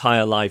my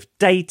entire life,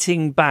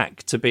 dating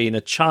back to being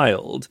a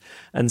child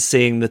and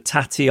seeing the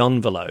tatty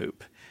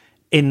envelope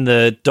in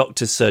the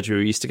doctor's surgery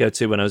we used to go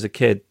to when I was a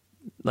kid.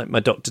 Like my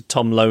doctor,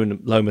 Tom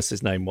Lomas,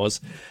 his name was.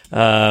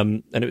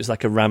 And it was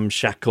like a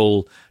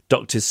ramshackle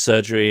doctor's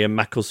surgery in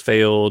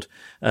Macclesfield.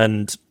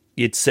 And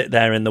you'd sit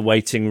there in the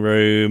waiting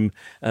room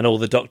and all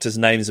the doctors'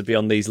 names would be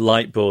on these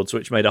light boards,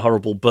 which made a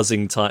horrible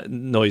buzzing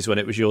noise when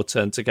it was your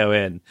turn to go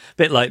in. A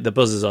bit like the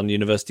buzzers on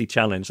University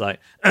Challenge, like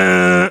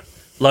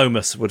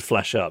Lomas would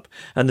flash up.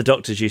 And the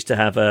doctors used to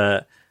have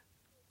a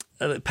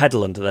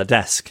pedal under their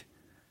desk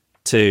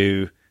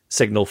to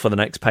signal for the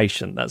next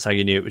patient. That's how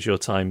you knew it was your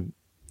time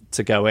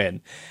to go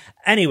in.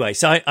 Anyway,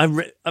 so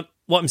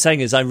what I'm saying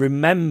is I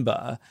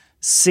remember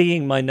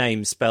seeing my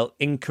name spelled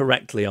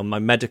incorrectly on my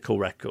medical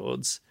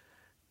records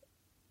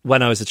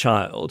when I was a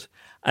child,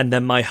 and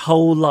then my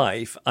whole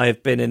life I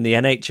have been in the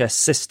NHS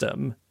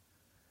system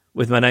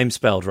with my name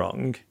spelled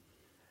wrong,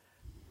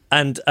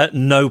 and at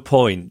no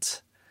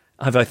point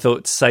have I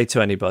thought to say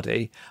to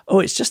anybody, "Oh,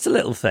 it's just a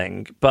little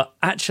thing," but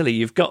actually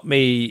you've got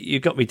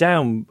me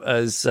down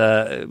as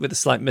with a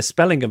slight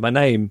misspelling of my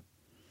name.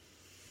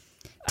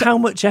 How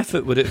much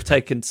effort would it have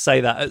taken to say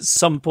that at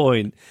some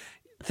point?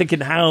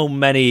 Thinking how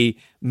many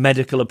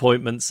medical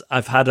appointments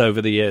I've had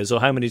over the years, or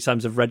how many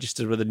times I've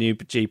registered with a new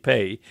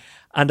GP,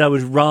 and I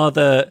would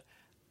rather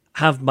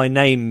have my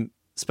name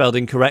spelled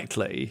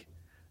incorrectly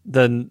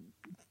than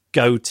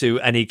go to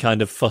any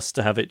kind of fuss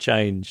to have it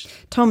changed.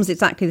 Tom's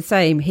exactly the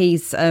same.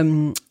 He's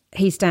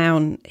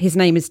down. His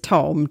name is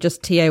Tom,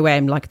 just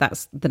Tom, like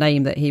that's the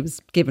name that he was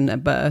given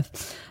at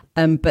birth.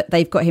 But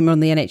they've got him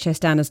on the NHS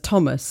down as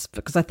Thomas,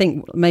 because I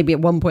think maybe at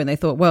one point they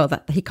thought, well,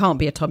 that he can't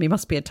be a Tom, he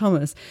must be a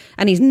Thomas.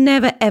 And he's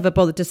never, ever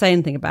bothered to say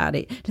anything about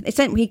it.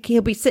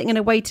 He'll be sitting in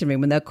a waiting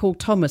room when they're called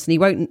Thomas, and he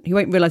won't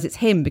realise it's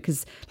him,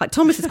 because like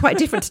Thomas is quite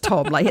different to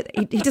Tom. Like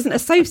he doesn't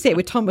associate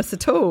with Thomas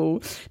at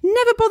all.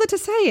 Never bothered to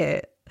say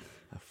it.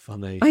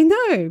 Funny. I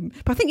know.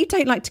 But I think you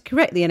don't like to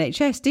correct the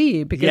NHS, do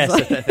you? Because yes,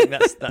 I think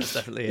that's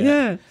definitely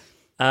it.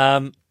 Yeah.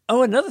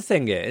 Another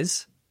thing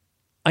is,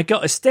 I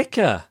got a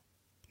sticker.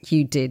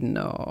 You did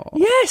not.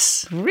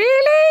 Yes.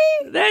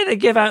 Really? They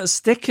give out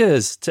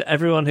stickers to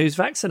everyone who's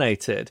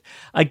vaccinated.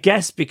 I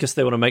guess because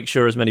they want to make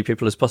sure as many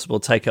people as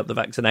possible take up the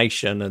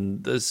vaccination,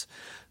 and there's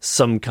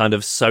some kind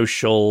of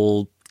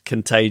social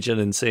contagion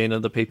in seeing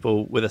other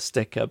people with a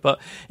sticker. But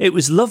it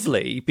was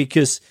lovely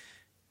because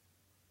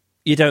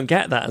you don't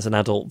get that as an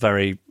adult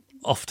very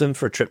often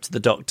for a trip to the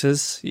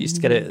doctors. You used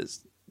to get it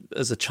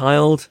as a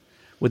child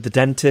with the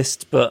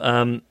dentist, but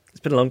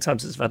it's been a long time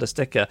since I've had a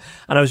sticker.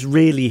 And I was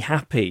really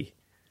happy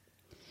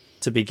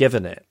to be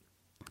given it.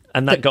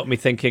 And that got me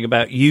thinking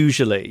about,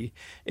 usually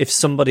if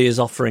somebody is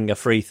offering a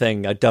free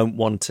thing, I don't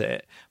want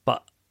it,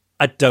 but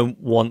I don't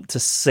want to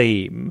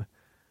seem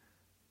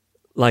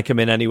like I'm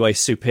in any way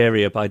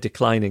superior by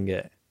declining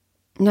it.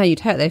 No, you'd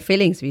hurt their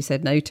feelings if you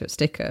said no to a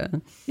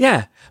sticker.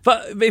 Yeah,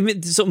 but I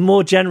mean, sort of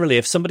more generally,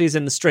 if somebody's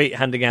in the street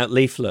handing out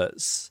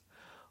leaflets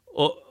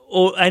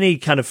or any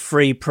kind of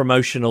free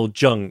promotional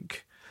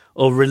junk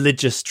or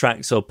religious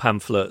tracts or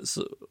pamphlets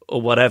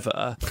or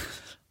whatever,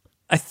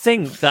 I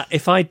think that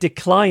if I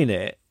decline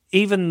it,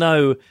 even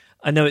though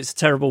I know it's a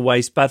terrible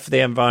waste, bad for the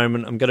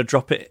environment, I'm going to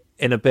drop it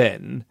in a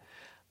bin,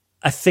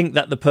 I think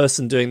that the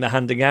person doing the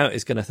handing out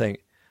is going to think,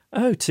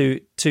 oh, too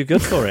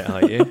good for it,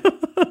 are you?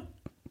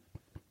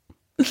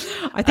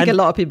 I think a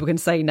lot of people can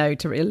say no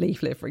to a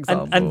leaflet, for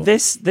example. And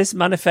this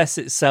manifests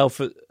itself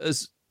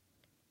as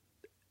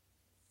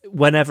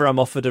whenever I'm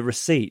offered a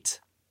receipt.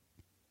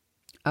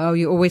 Oh,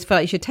 you always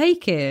felt you should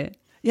take it.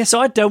 Yeah,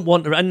 so I don't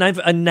want I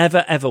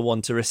never ever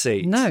want a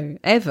receipt. No,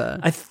 ever.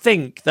 I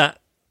think that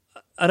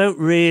I don't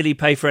really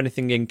pay for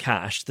anything in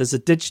cash. There's a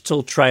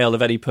digital trail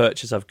of any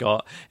purchase I've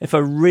got. If I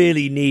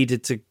really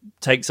needed to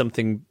take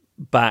something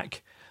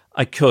back,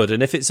 I could.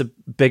 And if it's a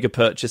bigger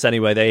purchase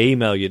anyway, they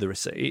email you the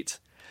receipt.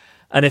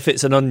 And if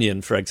it's an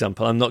onion, for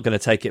example, I'm not going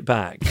to take it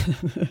back.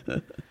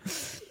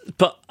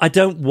 But I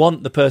don't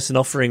want the person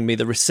offering me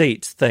the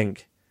receipt to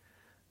think,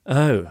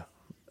 oh,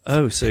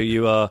 so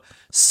you are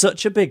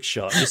such a big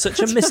shot. You're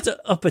such a Mr.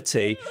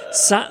 Uppity,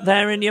 sat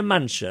there in your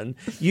mansion.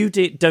 You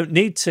don't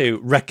need to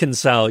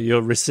reconcile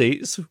your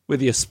receipts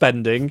with your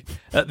spending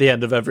at the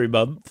end of every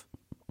month.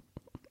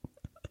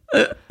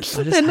 They're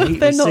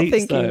not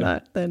thinking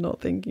that. They're not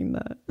thinking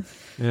that.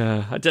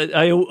 Yeah,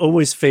 I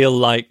always feel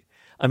like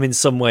I'm in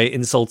some way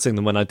insulting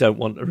them when I don't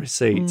want a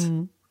receipt.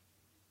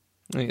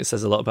 I think it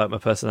says a lot about my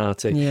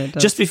personality. Yeah, it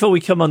does. Just before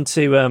we come on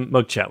to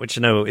Mug Chat, which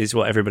I know is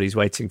what everybody's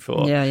waiting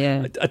for.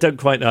 Yeah. I don't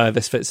quite know how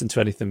this fits into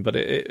anything, but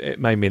it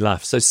made me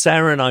laugh. So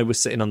Sarah and I were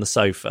sitting on the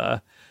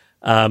sofa.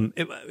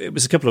 It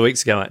was a couple of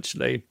weeks ago,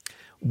 actually,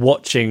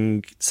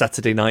 watching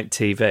Saturday night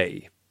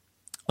TV.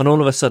 And all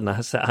of a sudden, I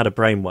had a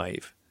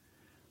brainwave.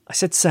 I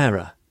said,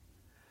 Sarah,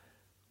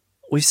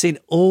 we've seen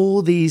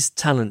all these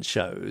talent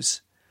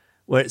shows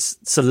where it's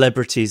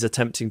celebrities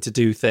attempting to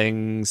do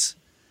things,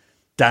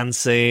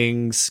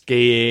 dancing,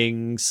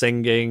 skiing,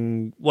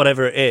 singing,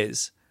 whatever it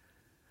is.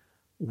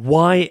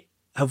 Why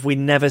have we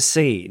never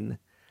seen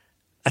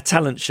a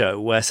talent show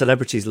where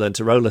celebrities learn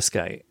to roller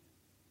skate?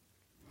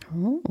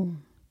 Oh.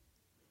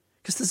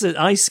 Because there's an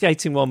ice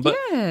skating one, but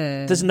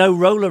there's no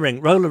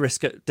roller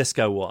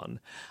disco one.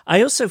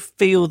 I also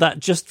feel that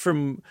just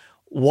from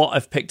what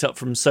I've picked up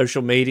from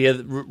social media,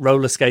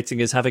 roller skating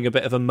is having a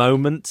bit of a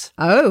moment.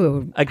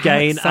 Oh,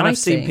 again, and I've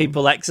seen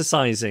people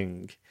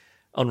exercising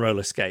on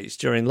roller skates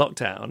during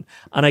lockdown,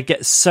 and I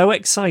get so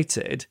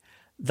excited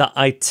that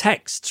I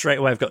text straight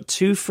away. I've got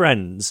 2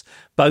 friends,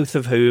 both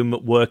of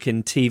whom work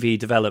in TV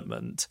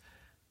development,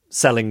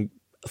 selling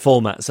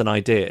formats and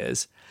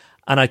ideas.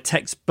 And I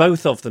text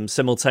both of them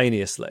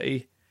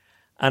simultaneously.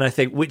 And I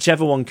think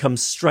whichever one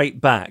comes straight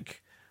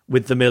back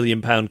with the £1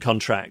 million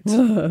contract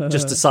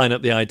just to sign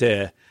up the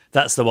idea,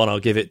 that's the one I'll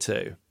give it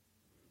to.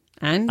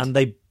 And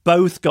they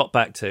both got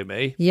back to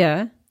me.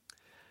 Yeah.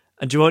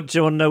 And do you want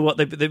to know what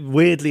they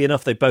weirdly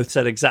enough, they both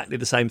said exactly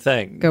the same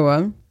thing. Go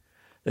on.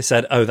 They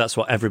said, oh, that's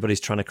what everybody's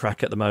trying to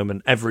crack at the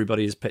moment.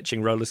 Everybody is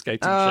pitching roller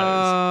skating shows.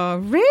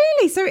 Oh,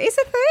 really? So it is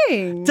a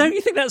thing? Don't you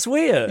think that's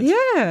weird?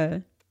 Yeah.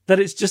 That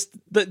it's just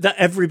that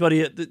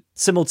everybody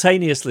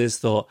simultaneously has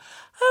thought,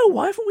 oh,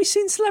 why haven't we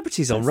seen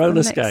celebrities on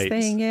roller skates?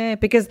 Thing, yeah,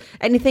 because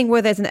anything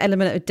where there's an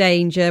element of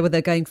danger, where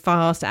they're going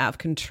fast, out of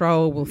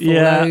control, will fall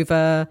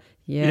over.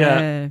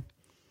 Yeah.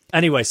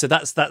 Anyway, so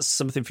that's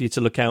something for you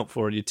to look out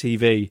for on your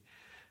TV.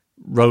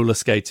 Roller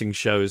skating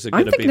shows are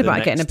going to be the next. I'm thinking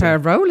about getting a pair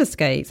of roller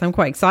skates. I'm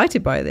quite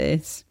excited by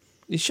this.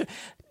 You should.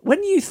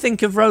 When you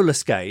think of roller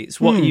skates,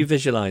 what are you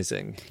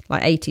visualising?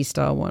 Like 80s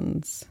style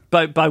ones.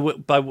 Not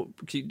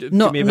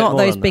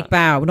those big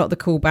bow, not the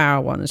cool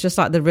bow ones. Just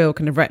like the real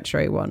kind of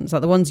retro ones,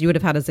 like the ones you would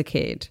have had as a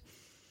kid.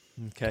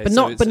 Okay, but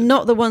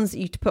not the ones that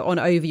you put on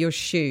over your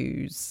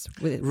shoes.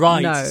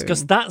 Right,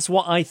 because that's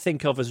what I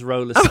think of as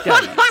roller skates.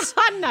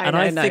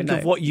 I think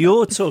of what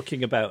you're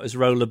talking about as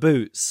roller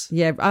boots.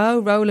 Yeah,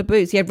 roller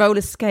boots. Yeah,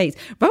 roller skates.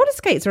 Roller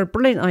skates are a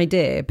brilliant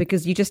idea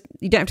because you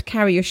don't have to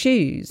carry your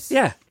shoes.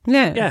 Yeah.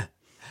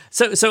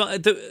 So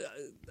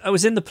I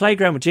was in the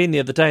playground with Jean the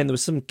other day, and there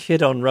was some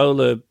kid on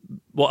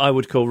what I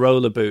would call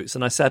roller boots,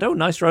 and I said, "Oh,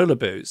 nice roller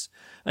boots,"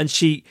 and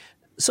she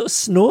sort of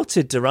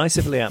snorted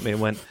derisively at me and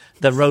went,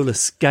 "They're roller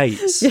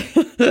skates."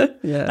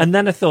 Yeah. And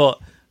then I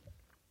thought,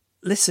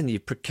 "Listen, you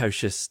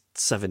precocious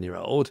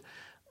 7-year-old,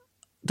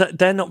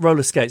 they're not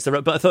roller skates."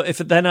 But I thought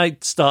then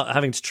I'd start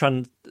having to try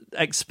and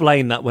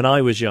explain that when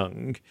I was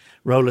young,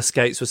 roller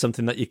skates were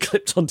something that you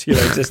clipped onto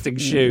your existing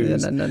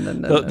shoes.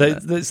 No.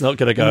 It's not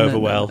going to go over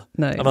well.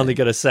 No, I'm only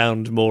going to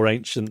sound more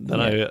ancient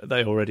than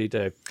they already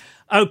do.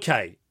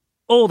 Okay,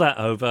 all that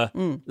over.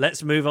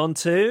 Let's move on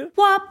to...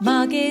 What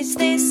mug is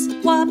this?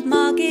 What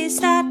mug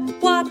is that?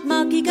 What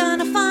mug you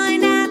gonna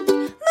find at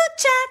Mug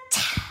Chat?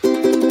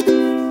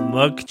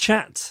 Mug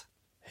Chat.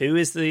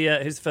 Who's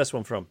the first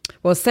one from?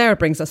 Well, Sarah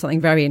brings us something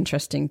very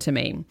interesting to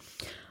me.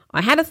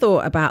 I had a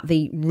thought about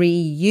the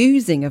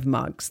reusing of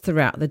mugs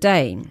throughout the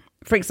day.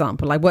 For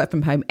example, I work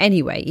from home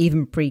anyway,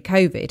 even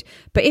pre-COVID.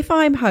 But if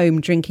I'm home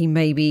drinking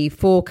maybe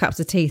 4 cups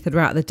of tea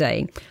throughout the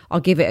day,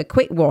 I'll give it a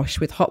quick wash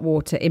with hot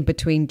water in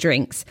between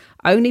drinks,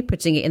 only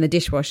putting it in the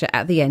dishwasher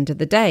at the end of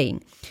the day.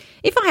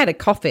 If I had a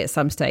coffee at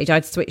some stage,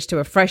 I'd switch to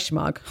a fresh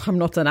mug. I'm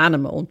not an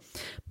animal.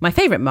 My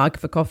favourite mug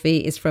for coffee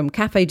is from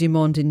Café du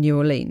Monde in New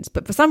Orleans,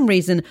 but for some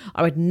reason,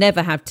 I would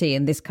never have tea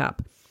in this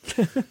cup.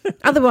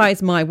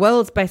 Otherwise, my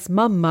world's best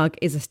mum mug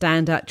is a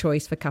standout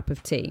choice for cup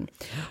of tea.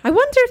 I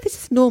wonder if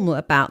this is normal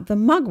about the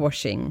mug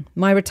washing.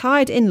 My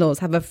retired in-laws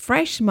have a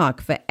fresh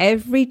mug for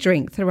every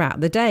drink throughout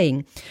the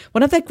day.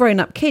 One of their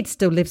grown-up kids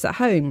still lives at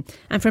home,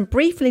 and from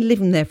briefly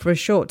living there for a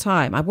short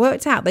time, I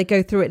worked out they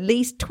go through at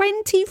least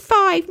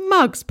 25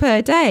 mugs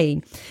per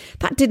day.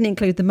 That didn't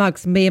include the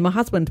mugs me and my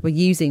husband were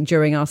using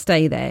during our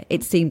stay there.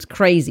 It seems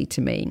crazy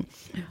to me.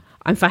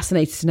 I'm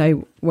fascinated to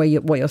know what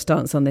your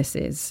stance on this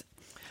is.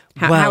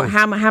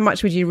 How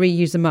much would you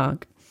reuse a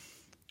mug?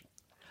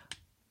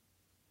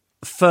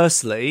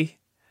 Firstly,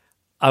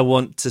 I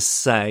want to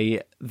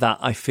say that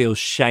I feel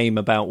shame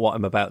about what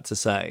I'm about to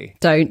say.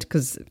 Don't,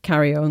 because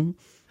carry on.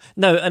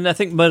 No, and I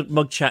think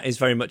Mug Chat is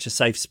very much a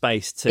safe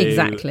space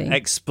to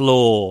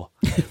explore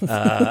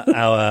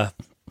our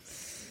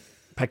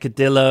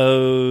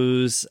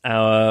peccadillos,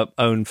 our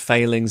own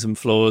failings and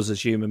flaws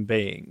as human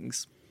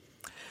beings.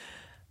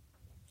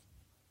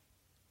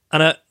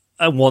 And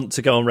I want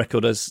to go on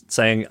record as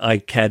saying I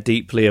care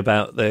deeply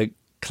about the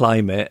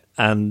climate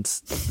and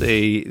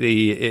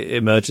the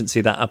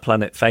emergency that our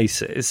planet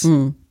faces.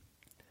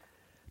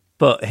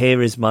 But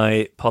here is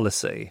my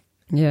policy.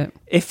 Yeah.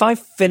 If I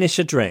finish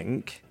a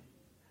drink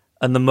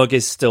and the mug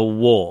is still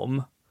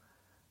warm,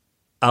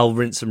 I'll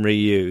rinse and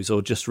reuse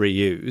or just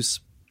reuse.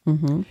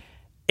 Mm-hmm.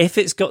 If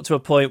it's got to a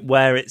point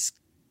where it's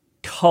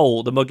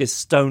cold, the mug is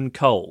stone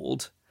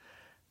cold,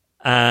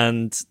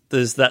 and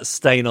there's that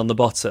stain on the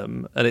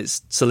bottom and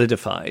it's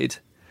solidified,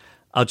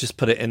 I'll just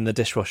put it in the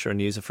dishwasher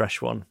and use a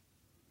fresh one.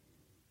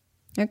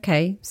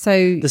 Okay, so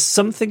There's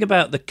something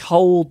about the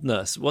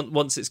coldness.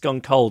 Once it's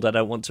gone cold, I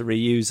don't want to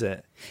reuse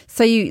it.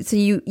 So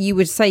you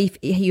would say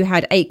if you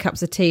had 8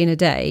 cups of tea in a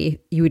day,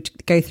 you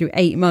would go through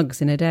 8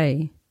 mugs in a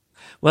day?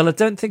 Well, I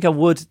don't think I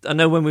would. I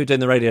know when we were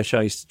doing the radio show,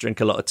 I used to drink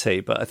a lot of tea,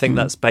 but I think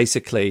that's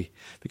basically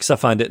because I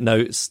find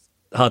it's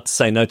hard to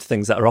say no to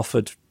things that are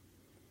offered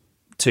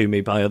to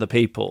me by other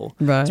people,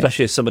 right?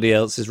 Especially if somebody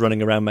else is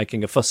running around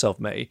making a fuss of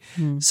me.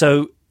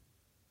 So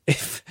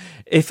if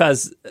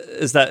as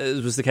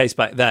that was the case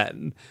back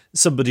then,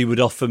 somebody would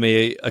offer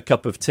me a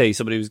cup of tea,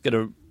 somebody was going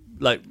to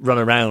like run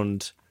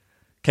around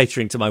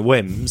catering to my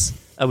whims,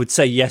 I would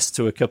say yes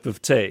to a cup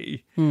of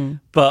tea.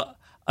 But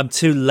I'm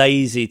too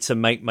lazy to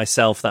make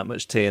myself that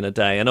much tea in a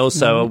day. And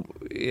also,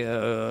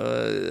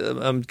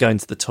 I'm going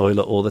to the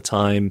toilet all the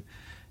time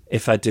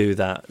if I do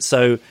that.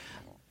 So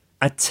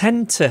I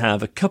tend to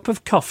have a cup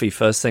of coffee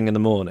first thing in the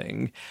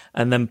morning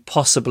and then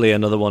possibly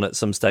another one at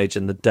some stage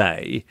in the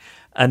day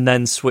and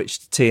then switch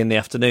to tea in the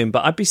afternoon.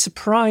 But I'd be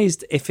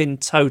surprised if in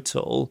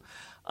total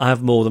I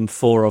have more than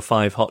 4 or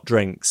 5 hot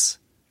drinks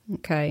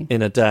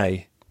in a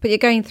day. But you're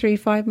going through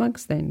 5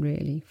 mugs then,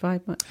 really?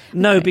 5 mugs?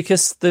 No,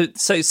 because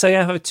say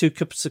I have 2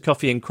 cups of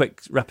coffee in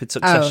quick, rapid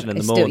succession in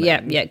the morning.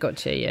 Yeah,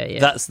 gotcha. Yeah.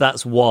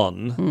 That's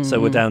 1, so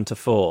we're down to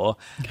 4.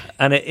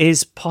 And it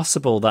is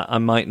possible that I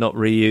might not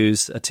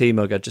reuse a tea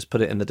mug. I'd just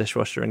put it in the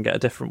dishwasher and get a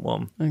different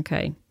one.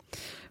 Okay.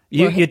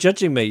 You're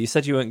judging me. You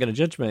said you weren't going to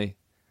judge me.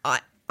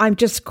 I'm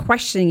just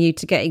questioning you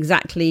to get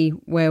exactly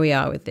where we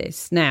are with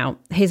this. Now,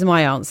 here's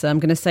my answer. I'm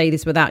going to say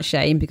this without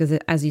shame because,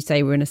 as you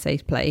say, we're in a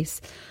safe place.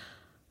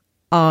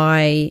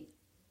 I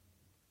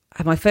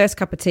have my first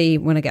cup of tea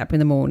when I get up in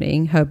the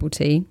morning, herbal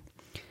tea.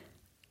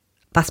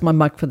 That's my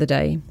mug for the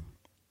day.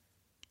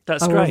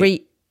 That's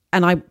great.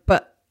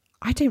 But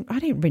I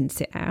don't rinse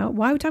it out.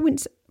 Why would I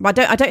rinse? I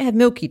don't have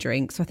milky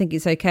drinks, so I think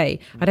it's okay.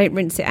 I don't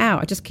rinse it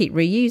out. I just keep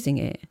reusing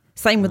it.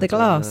 Same with the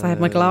glass. I have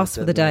my glass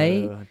for the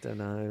day. I don't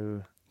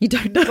know. You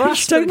don't know. What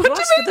do you mean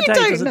you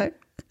don't know?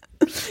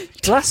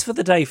 Glass for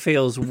the day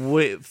feels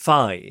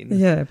fine.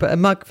 Yeah, but a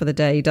mug for the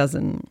day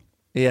doesn't.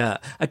 Yeah.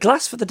 A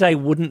glass for the day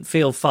wouldn't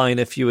feel fine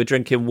if you were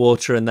drinking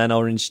water and then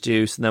orange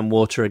juice and then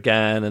water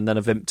again and then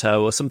a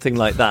Vimto or something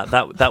like that.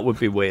 That would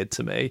be weird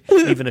to me,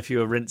 even if you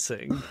were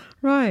rinsing.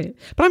 Right.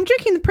 But I'm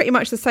drinking pretty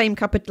much the same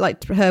cup of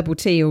like herbal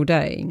tea all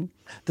day.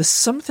 There's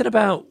something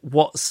about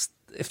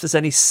if there's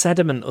any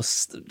sediment or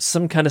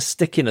some kind of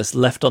stickiness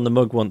left on the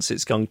mug once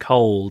it's gone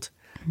cold.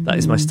 That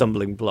is my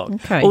stumbling block.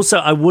 Okay. Also,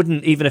 I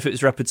wouldn't, even if it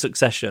was rapid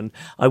succession,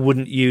 I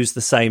wouldn't use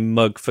the same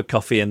mug for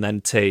coffee and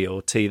then tea,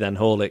 or tea then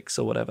Horlicks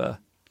or whatever.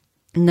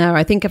 No,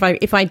 I think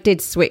if I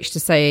did switch to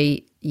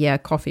say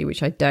coffee,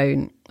 which I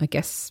don't, I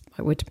guess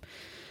I would.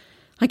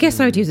 I guess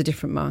I would use a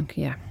different mug.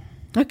 Yeah.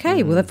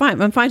 Okay. Well,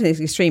 I'm finding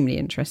this extremely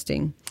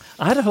interesting.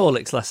 I had a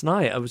Horlicks last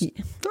night.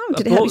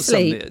 Did it help you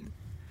sleep?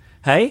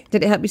 Hey?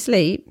 Did it help you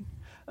sleep?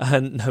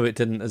 No, it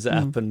didn't, as it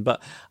happened.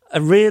 But I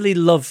really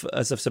love,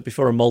 as I've said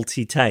before, a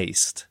malty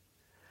taste.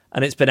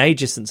 And it's been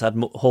ages since I had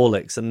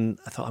Horlicks, and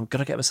I thought I'm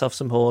gonna get myself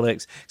some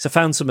Horlicks. So I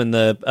found some in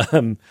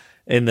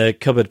the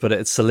cupboard, but it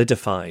had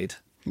solidified.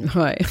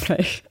 Right.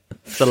 Okay.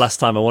 The last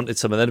time I wanted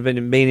some, and I'd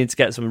been meaning to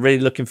get some, really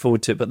looking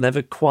forward to it, but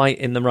never quite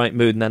in the right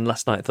mood. And then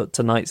last night I thought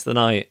tonight's the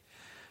night,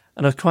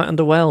 and I was quite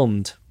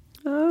underwhelmed.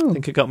 Oh. I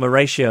think I got my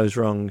ratios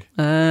wrong.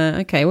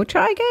 Okay, well,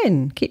 try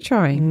again. Keep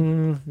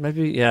trying.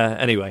 Maybe, yeah.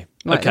 Anyway,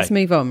 right, okay. Let's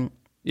move on.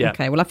 Yeah.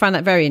 Okay, well, I found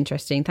that very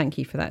interesting. Thank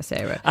you for that,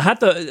 Sarah. I had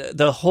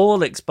the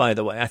Horlicks, by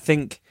the way. I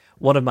think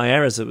one of my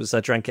errors was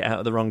I drank it out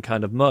of the wrong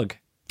kind of mug.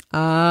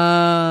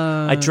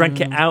 I drank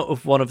it out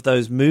of one of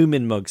those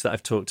Moomin mugs that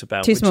I've talked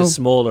about, which is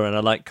smaller and I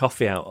like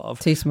coffee out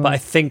of. Too small. But I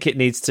think it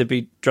needs to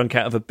be drunk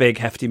out of a big,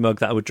 hefty mug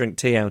that I would drink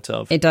tea out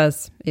of. It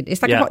does.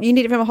 It's like you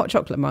need it from a hot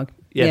chocolate mug.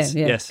 Yes,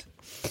 yes.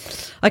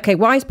 Okay,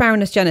 Wise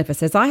Baroness Jennifer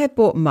says, I have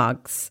bought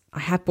mugs.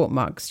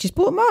 She's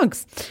bought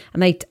mugs.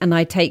 And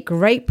I take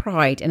great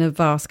pride in a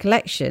vast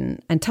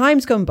collection. And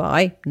times gone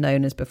by,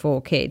 known as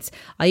before kids,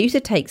 I used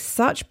to take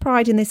such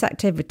pride in this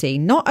activity.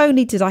 Not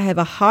only did I have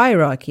a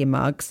hierarchy of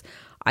mugs,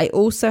 I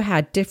also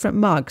had different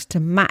mugs to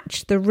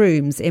match the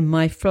rooms in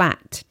my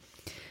flat.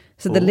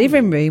 So the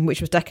living room, which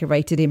was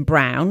decorated in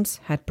browns,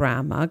 had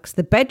brown mugs.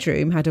 The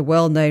bedroom had a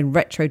well-known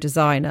retro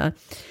designer,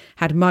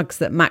 had mugs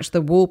that matched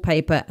the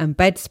wallpaper and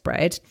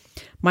bedspread.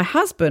 My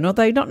husband,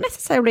 although not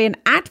necessarily an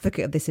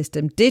advocate of the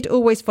system, did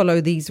always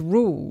follow these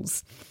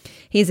rules.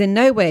 He's in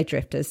no way a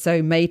drifter,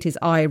 so made his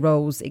eye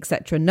rolls,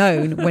 etc.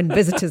 known when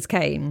visitors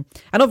came.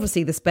 And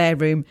obviously the spare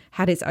room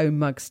had its own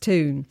mugs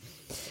too.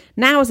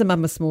 Now, as a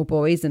mum of small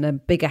boys in a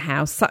bigger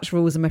house, such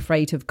rules, I'm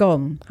afraid, have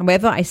gone.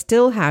 However, I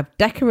still have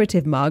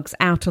decorative mugs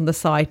out on the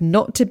side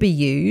not to be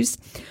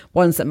used,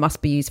 ones that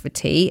must be used for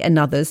tea and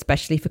others,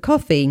 especially for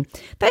coffee.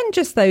 Then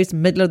just those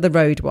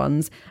middle-of-the-road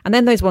ones, and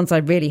then those ones I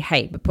really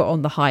hate but put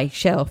on the high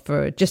shelf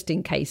for a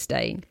just-in-case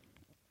day.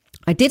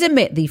 I did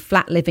admit the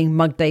flat living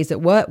mug days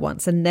at work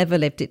once and never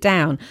lived it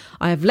down.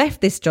 I have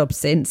left this job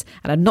since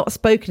and have not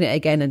spoken it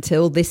again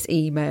until this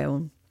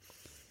email.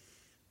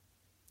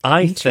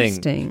 I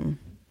think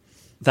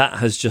that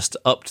has just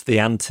upped the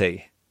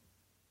ante.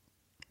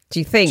 Do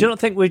you think? Do you not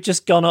think we've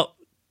just gone up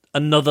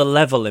another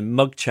level in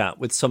mug chat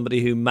with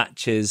somebody who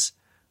matches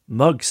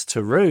mugs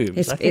to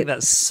rooms? I think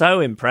that's so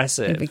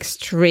impressive.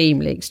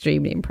 Extremely,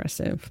 extremely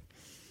impressive.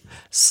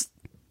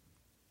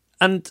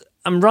 And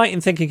I'm right in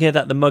thinking here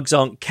that the mugs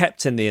aren't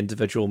kept in the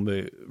individual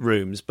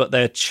rooms, but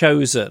they're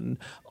chosen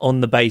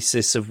on the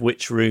basis of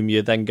which room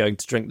you're then going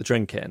to drink the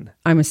drink in.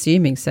 I'm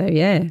assuming so,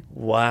 yeah.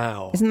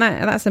 Wow.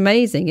 That's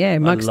amazing, yeah.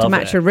 Mugs to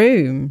match it. a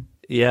room.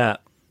 Yeah.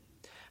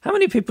 How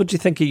many people do you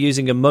think are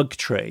using a mug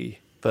tree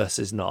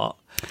versus not?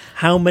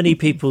 How many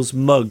people's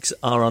mugs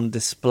are on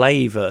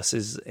display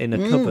versus in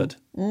a cupboard?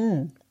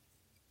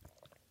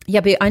 Yeah,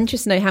 but I'm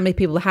interested to know how many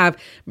people have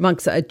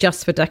mugs that are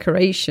just for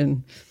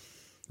decoration.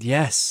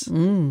 Yes.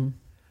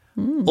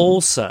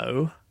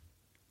 Also,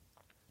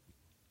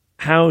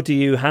 how do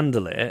you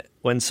handle it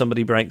when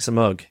somebody breaks a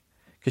mug?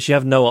 Because you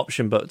have no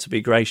option but to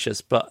be gracious.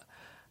 But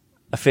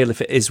I feel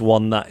if it is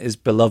one that is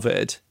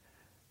beloved,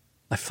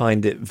 I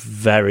find it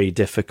very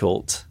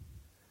difficult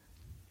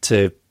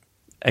to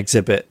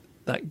exhibit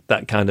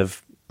that kind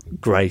of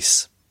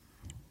grace.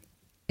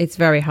 It's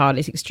very hard.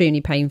 It's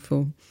extremely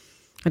painful.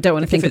 I don't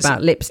want to think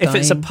about lip dyeing. If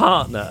it's a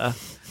partner,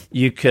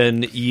 you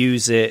can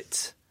use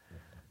it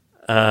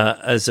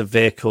as a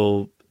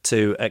vehicle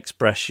to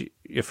express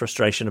your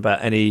frustration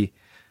about any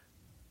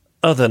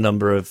other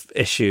number of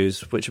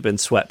issues which have been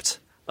swept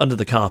under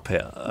the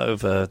carpet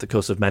over the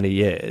course of many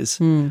years.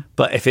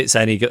 But if it's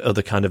any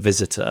other kind of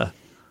visitor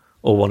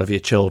or one of your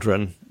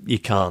children, you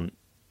can't.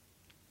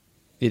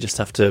 You just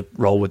have to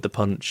roll with the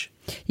punch.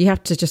 You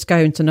have to just go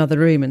into another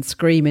room and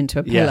scream into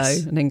a pillow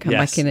and then come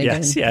back in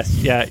again.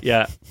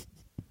 Yeah.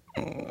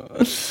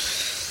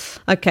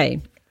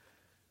 Okay.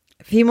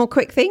 A few more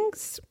quick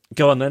things.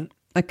 Go on then.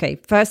 Okay.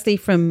 Firstly,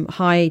 from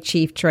High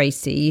Chief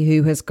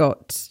Tracy, she's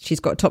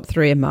got top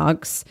 3 of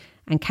mugs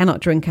and cannot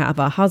drink out of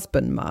her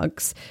husband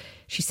mugs.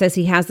 She says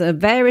he has a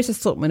various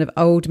assortment of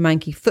old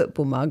manky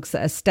football mugs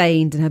that are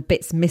stained and have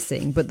bits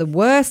missing. But the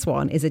worst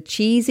one is a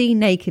cheesy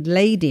naked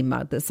lady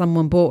mug that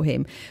someone bought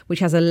him,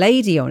 which has a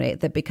lady on it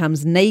that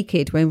becomes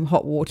naked when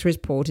hot water is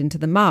poured into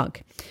the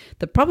mug.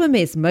 The problem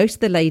is most of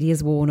the lady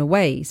has worn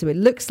away, so it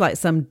looks like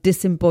some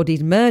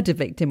disembodied murder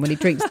victim when he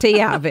drinks tea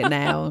out of it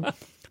now.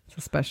 It's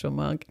a special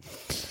mug.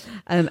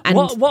 And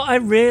what I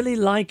really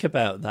like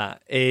about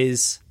that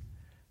is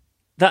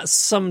that's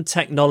some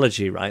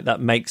technology, right, that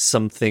makes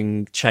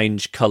something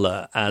change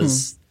colour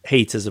as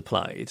heat is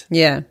applied.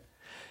 Yeah.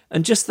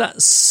 And just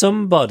that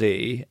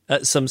somebody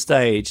at some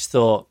stage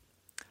thought,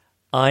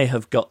 I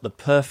have got the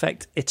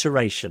perfect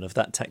iteration of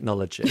that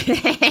technology.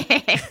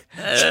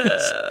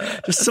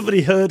 just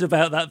somebody heard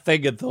about that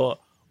thing and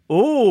thought,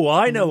 oh,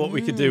 I know what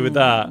we could do with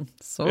that.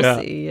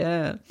 Saucy,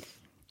 yeah.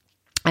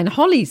 And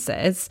Holly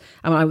says,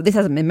 this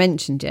hasn't been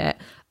mentioned yet,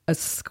 a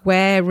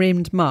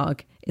square-rimmed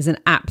mug is an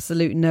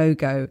absolute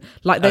no-go.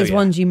 Like those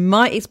ones you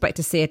might expect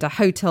to see at a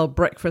hotel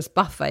breakfast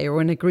buffet or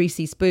in a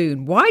greasy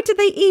spoon. Why do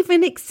they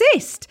even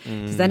exist?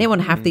 Does anyone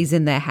have these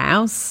in their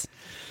house?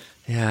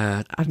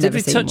 Yeah. Did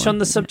we touch on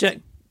the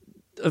subject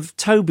of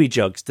Toby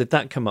jugs? Did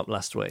that come up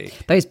last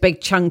week? Those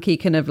big chunky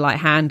kind of like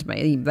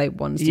handmade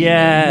ones.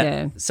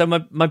 Yeah. So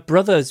my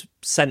brother's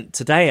sent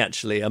today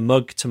actually a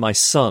mug to my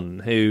son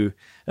who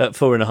at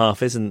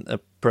 4.5 isn't a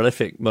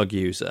prolific mug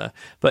user,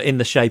 but in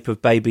the shape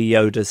of Baby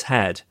Yoda's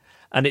head.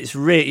 And it's a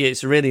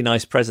really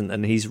nice present,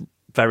 and he's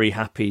very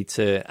happy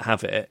to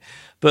have it.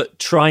 But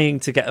trying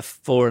to get a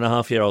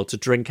 4.5-year-old to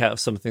drink out of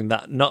something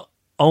that not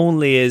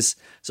only is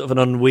sort of an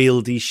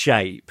unwieldy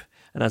shape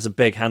and has a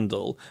big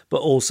handle, but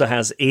also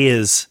has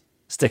ears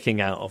sticking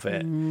out of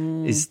it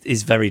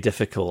is very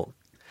difficult.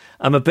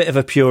 I'm a bit of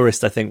a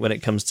purist, I think, when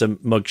it comes to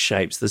mug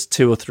shapes. There's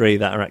 2 or 3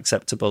 that are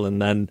acceptable,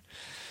 and then,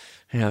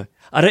 I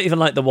don't even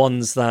like the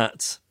ones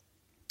that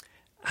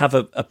have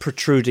a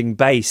protruding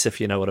base, if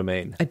you know what I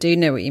mean. I do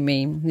know what you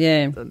mean,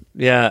 yeah.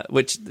 Yeah,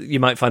 which you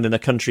might find in a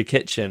country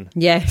kitchen.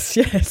 Yes.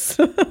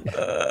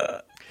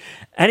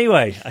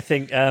 Anyway, I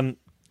think... Can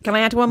I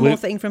add one more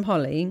thing from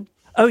Holly?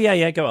 Oh,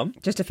 yeah, go on.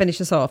 Just to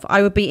finish us off,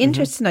 I would be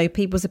interested to know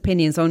people's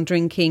opinions on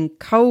drinking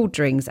cold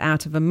drinks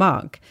out of a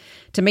mug.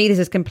 To me, this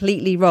is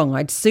completely wrong.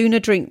 I'd sooner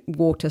drink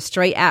water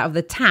straight out of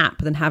the tap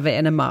than have it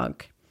in a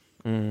mug.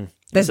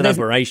 It's an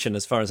aberration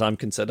as far as I'm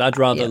concerned. I'd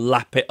rather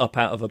lap it up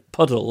out of a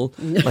puddle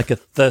like a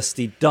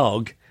thirsty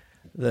dog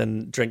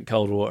than drink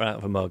cold water out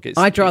of a mug.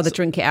 I'd rather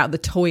drink it out of the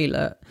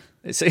toilet.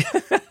 It's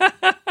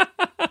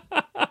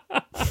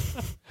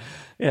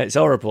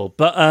horrible.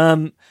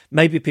 But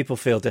maybe people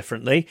feel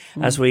differently.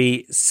 As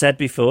we said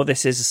before,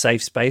 this is a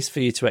safe space for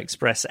you to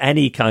express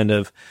any kind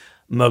of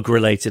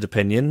mug-related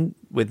opinion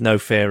with no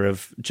fear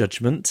of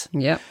judgment.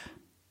 Yeah.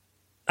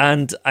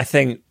 And I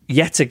think,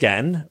 yet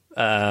again,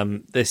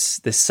 this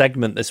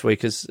segment this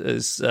week has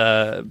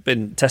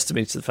been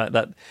testimony to the fact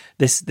that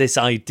this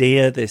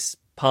idea, this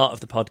part of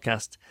the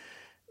podcast,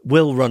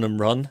 will run and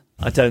run.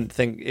 I don't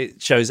think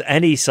it shows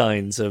any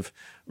signs of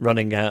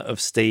running out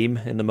of steam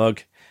in the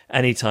mug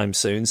anytime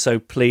soon. So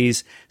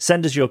please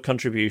send us your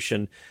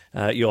contribution,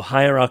 your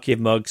hierarchy of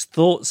mugs,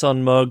 thoughts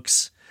on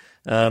mugs,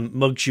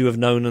 mugs you have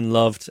known and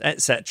loved,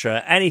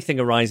 etc. Anything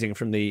arising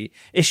from the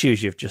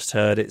issues you've just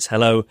heard, it's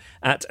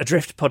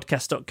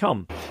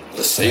hello@adriftpodcast.com.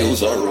 The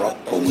sails are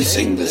up when we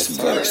sing this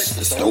verse.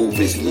 The stove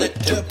is lit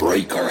to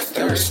break our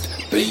thirst.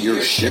 Be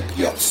your ship,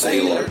 yacht,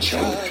 sail or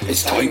chug.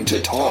 It's time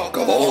to talk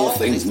of all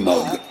things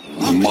mug.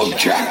 Mug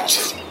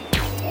chats.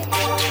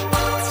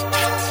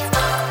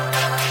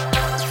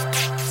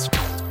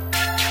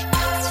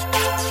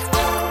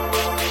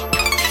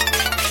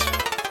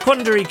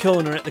 Quandary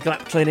Corner at the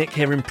Glap Clinic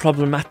here in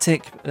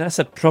Problematic. That's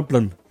a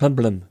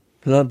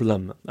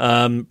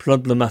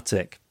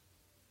problematic.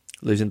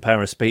 Losing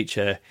power of speech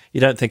here.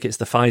 You don't think it's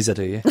the Pfizer,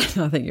 do you?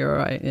 I think you're all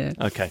right, yeah.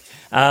 Okay.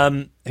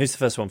 Who's the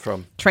first one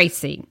from?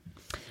 Tracy.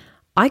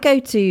 I go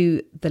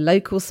to the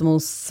local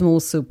small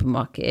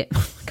supermarket.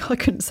 I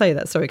couldn't say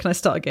that. Sorry, can I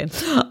start again?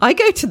 I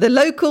go to the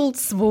local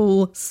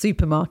small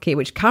supermarket,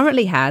 which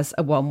currently has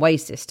a one-way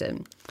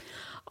system.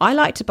 I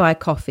like to buy a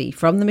coffee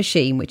from the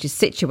machine, which is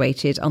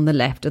situated on the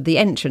left of the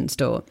entrance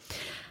door.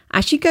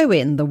 As you go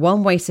in, the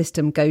one-way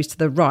system goes to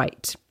the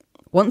right.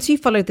 Once you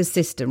follow the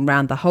system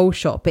round the whole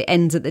shop, it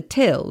ends at the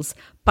tills,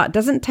 but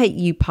doesn't take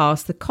you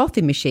past the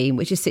coffee machine,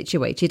 which is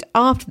situated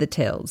after the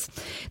tills.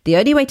 The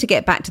only way to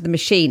get back to the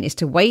machine is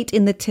to wait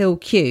in the till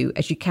queue,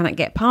 as you cannot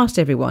get past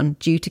everyone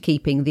due to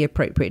keeping the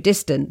appropriate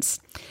distance.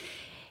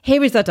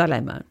 Here is the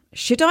dilemma.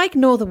 Should I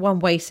ignore the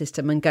one-way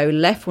system and go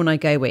left when I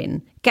go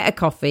in, get a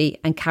coffee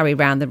and carry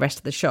round the rest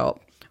of the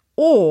shop?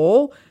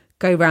 Or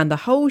go round the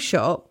whole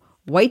shop,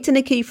 wait in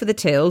a queue for the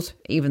tills,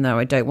 even though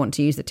I don't want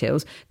to use the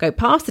tills, go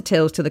past the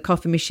tills to the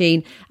coffee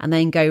machine and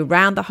then go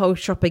round the whole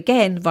shop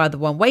again via the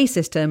one-way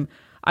system,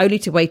 only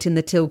to wait in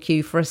the till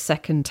queue for a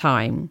second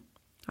time?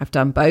 I've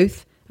done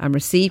both and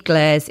received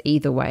glares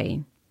either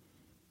way.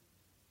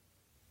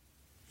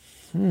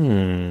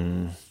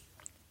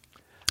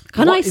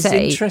 What is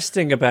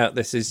interesting about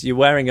this is you're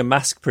wearing a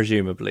mask,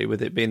 presumably,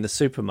 with it being the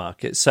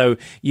supermarket. So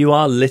you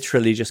are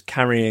literally just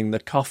carrying the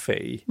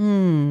coffee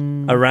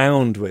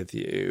around with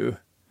you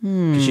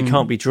because you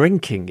can't be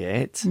drinking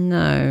it.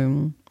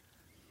 No.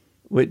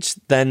 Which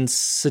then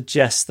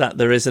suggests that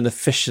there is an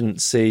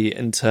efficiency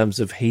in terms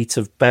of heat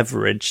of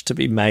beverage to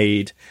be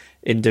made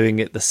in doing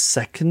it the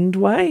second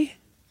way.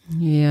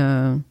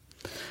 Yeah.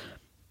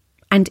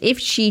 And if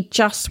she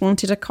just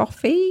wanted a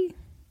coffee?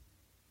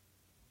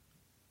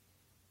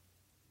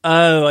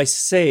 Oh, I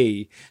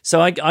see. So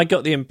I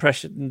got the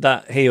impression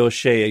that he or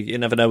she, you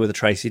never know with a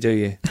Tracy, do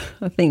you?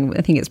 I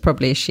think it's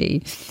probably a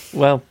she.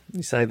 Well,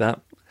 you say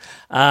that.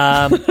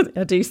 I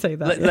do say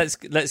that.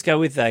 Let's go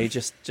with they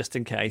just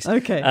in case.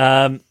 Okay.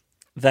 I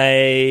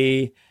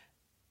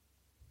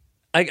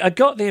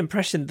got the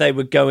impression they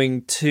were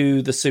going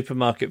to the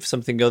supermarket for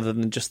something other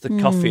than just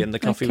the coffee, and the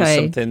coffee was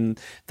something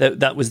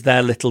that was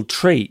their little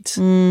treat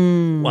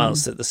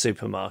whilst at the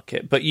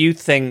supermarket. But you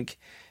think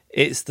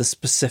it's the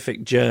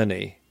specific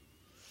journey.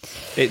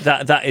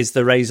 That is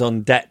the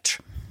raison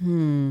d'etre,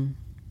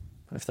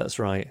 if that's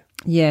right.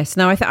 Yes.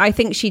 No, I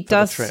think she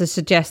does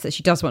suggest that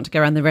she does want to go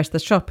around the rest of the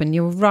shop. And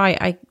you're right.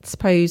 I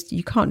suppose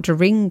you can't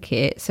drink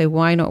it, so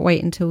why not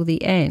wait until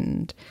the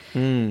end?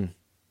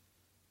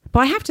 But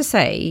I have to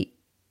say,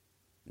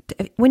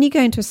 when you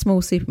go into a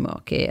small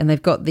supermarket and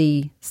they've got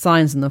the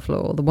signs on the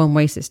floor, the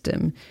one-way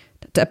system,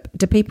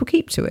 do people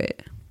keep to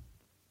it?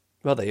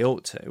 Well, they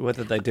ought to,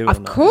 whether they do or not.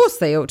 Of course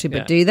they ought to,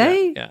 but do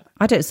they? Yeah.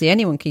 I don't see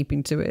anyone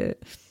keeping to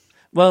it.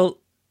 Well,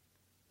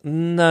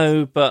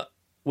 no, but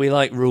we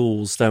like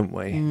rules, don't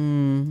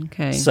we?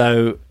 Okay.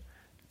 So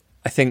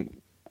I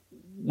think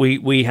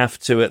we have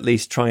to at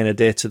least try and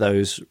adhere to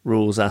those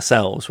rules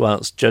ourselves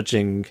whilst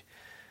judging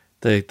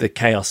the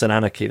chaos and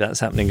anarchy that's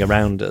happening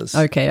around us.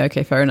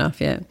 Okay, fair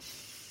enough, yeah.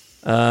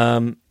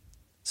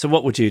 So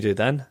what would you do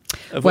then?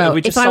 Have we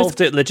just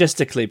solved it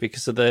logistically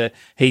because of the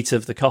heat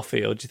of the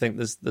coffee, or do you think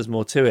there's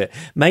more to it?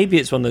 Maybe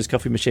it's one of those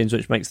coffee machines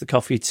which makes the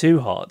coffee too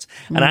hot,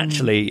 and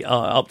actually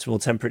our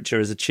optimal temperature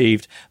is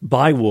achieved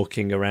by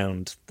walking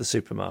around the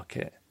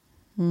supermarket.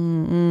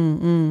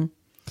 I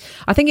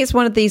think it's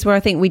one of these where I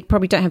think we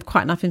probably don't have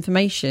quite enough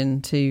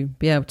information to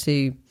be able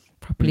to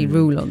properly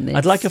rule on this.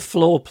 I'd like a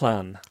floor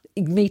plan.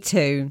 Me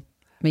too.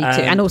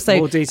 And also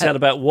more detail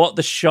about what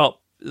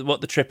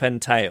the trip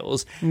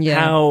entails,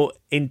 how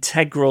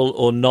integral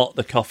or not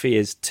the coffee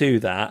is to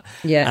that,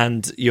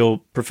 and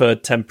your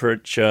preferred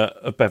temperature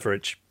of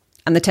beverage.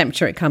 And the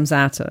temperature it comes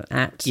out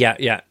at.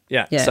 Yeah.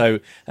 So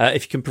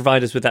if you can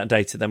provide us with that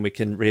data, then we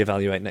can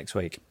reevaluate next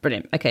week.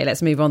 Brilliant. Okay,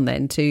 let's move on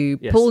then to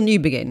Paul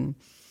Newbegin.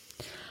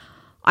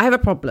 I have a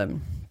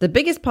problem. The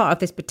biggest part of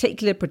this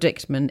particular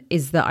predicament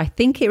is that I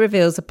think it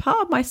reveals a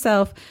part of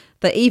myself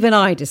that even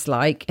I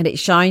dislike, and it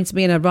shines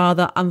me in a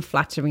rather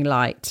unflattering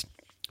light.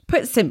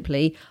 Put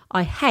simply,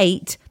 I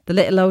hate the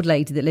little old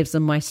lady that lives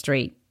on my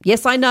street.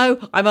 Yes, I know,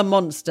 I'm a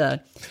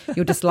monster.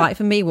 Your dislike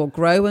for me will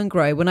grow and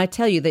grow when I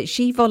tell you that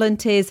she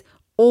volunteers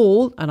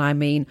all, and I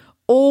mean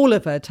all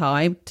of her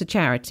time, to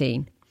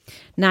charity.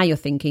 Now you're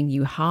thinking,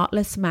 you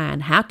heartless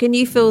man, how can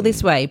you feel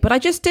this way? But I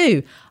just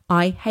do.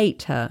 I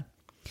hate her.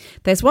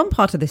 There's one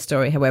part of this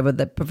story, however,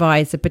 that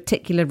provides a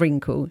particular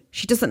wrinkle.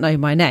 She doesn't know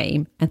my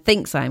name and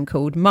thinks I am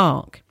called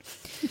Mark.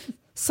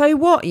 So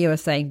what, you are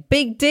saying?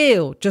 Big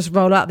deal. Just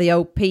roll out the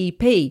old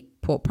PP,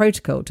 port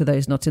protocol to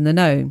those not in the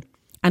know.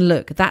 And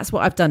look, that's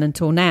what I've done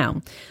until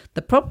now.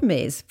 The problem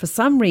is, for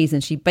some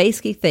reason, she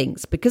basically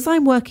thinks because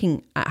I'm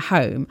working at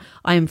home,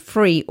 I am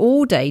free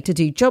all day to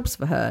do jobs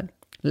for her.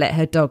 Let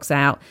her dogs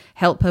out,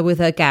 help her with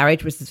her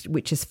garage,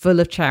 which is full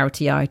of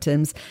charity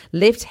items,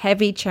 lift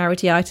heavy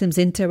charity items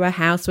into her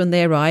house when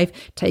they arrive,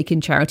 take in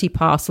charity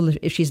parcel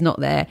if she's not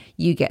there.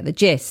 You get the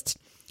gist.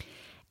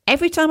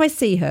 Every time I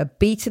see her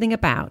beetling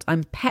about,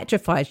 I'm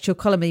petrified she'll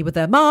collar me with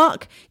her,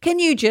 Mark, can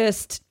you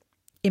just...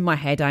 In my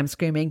head, I'm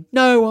screaming,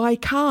 no, I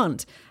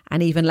can't.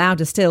 And even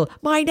louder still,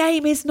 my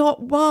name is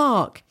not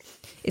Mark.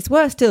 It's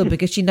worse still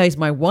because she knows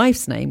my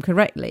wife's name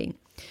correctly.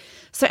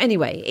 So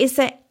anyway, is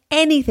there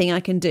anything I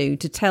can do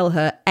to tell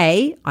her,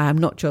 A, I am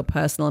not your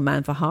personal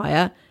man for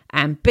hire,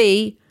 and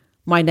B,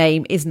 my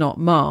name is not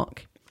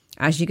Mark?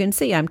 As you can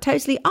see, I'm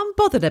totally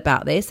unbothered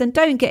about this and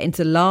don't get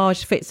into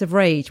large fits of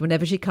rage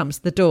whenever she comes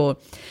to the door.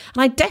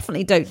 And I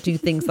definitely don't do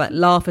things like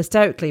laugh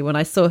hysterically when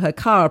I saw her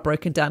car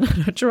broken down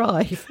on a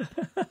drive.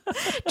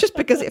 Just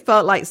because it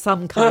felt like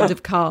some kind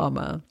of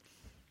karma.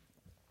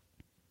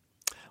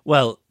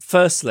 Well,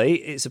 firstly,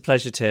 it's a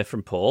pleasure to hear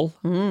from Paul.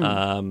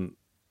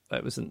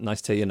 It was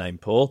nice to hear your name,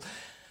 Paul.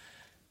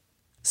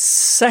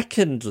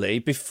 Secondly,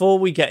 before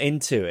we get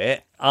into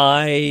it,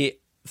 I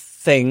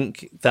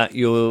think that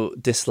your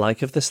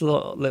dislike of this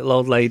little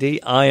old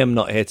lady, I am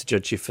not here to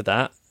judge you for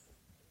that.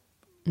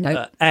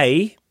 No.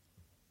 A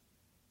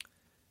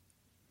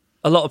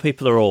lot of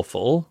people are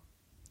awful,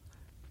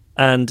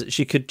 and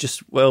she could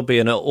just well be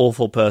an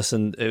awful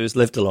person who's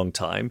lived a long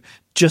time.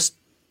 Just,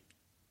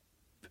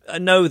 I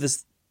know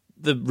there's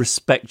the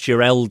respect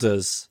your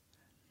elders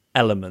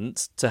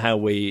element to how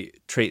we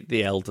treat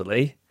the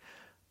elderly.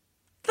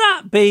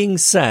 That being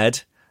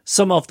said,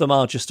 some of them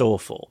are just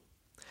awful.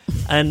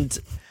 And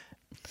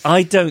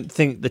I don't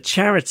think the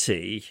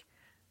charity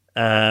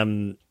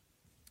and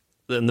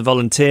the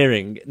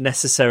volunteering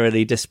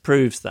necessarily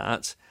disproves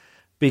that,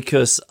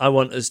 because I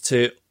want us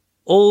to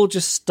all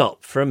just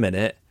stop for a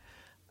minute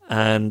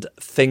and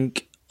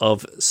think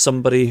of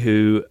somebody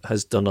who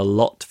has done a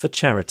lot for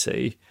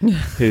charity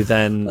who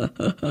then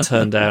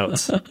turned out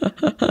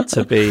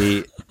to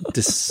be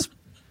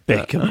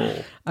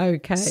despicable.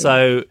 Okay.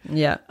 So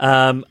yeah,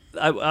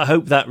 I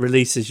hope that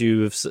releases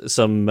you of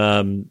some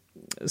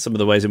of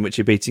the ways in which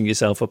you're beating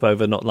yourself up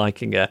over not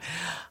liking her.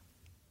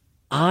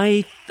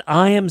 I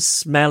am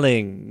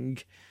smelling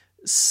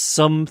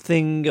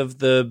something of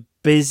the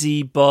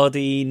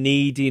busybody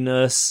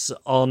neediness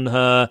on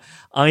her.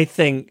 I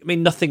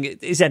mean, nothing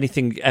is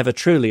anything ever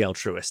truly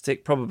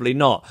altruistic, probably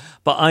not.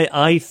 But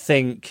I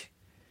think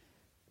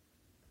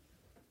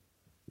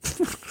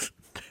there's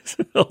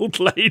an old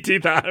lady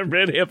that I'm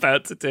really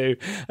about to do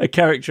a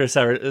character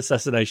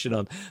assassination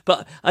on.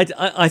 But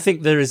I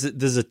think there's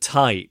a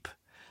type.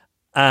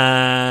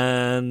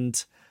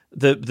 And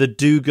the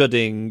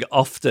do-gooding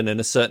often in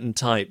a certain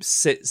type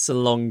sits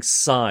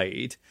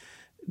alongside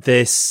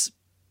this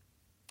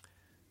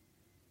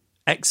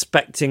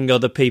expecting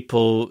other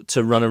people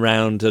to run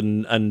around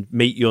and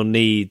meet your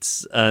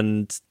needs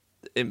and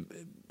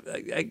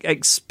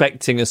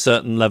expecting a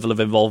certain level of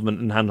involvement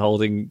and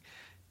hand-holding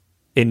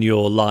in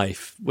your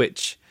life,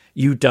 which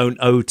you don't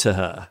owe to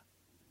her.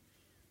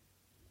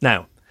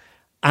 Now,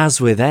 as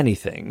with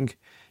anything,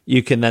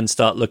 you can then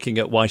start looking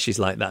at why she's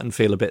like that and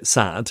feel a bit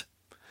sad.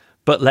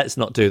 But let's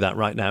not do that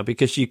right now,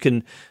 because you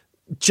can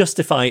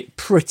justify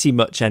pretty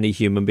much any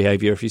human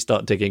behaviour if you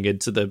start digging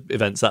into the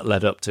events that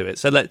led up to it.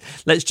 So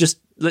let's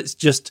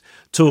just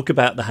talk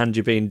about the hand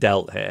you're being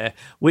dealt here,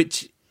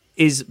 which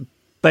is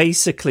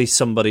basically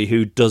somebody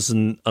who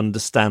doesn't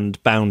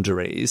understand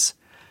boundaries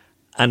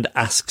and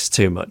asks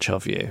too much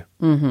of you.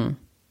 Mm-hmm.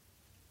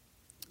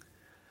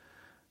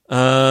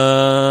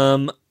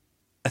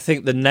 I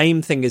think the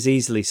name thing is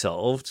easily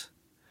solved.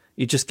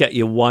 You just get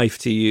your wife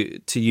to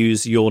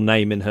use your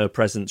name in her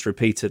presence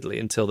repeatedly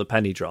until the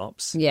penny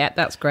drops. Yeah,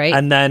 that's great.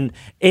 And then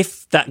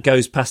if that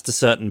goes past a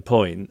certain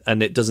point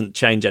and it doesn't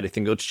change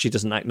anything, or she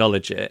doesn't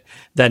acknowledge it,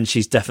 then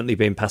she's definitely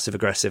being passive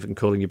aggressive and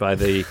calling you by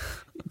the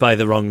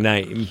wrong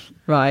name.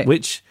 Right.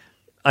 Which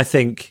I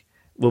think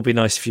will be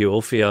nice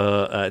fuel for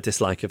your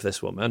dislike of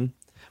this woman.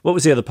 What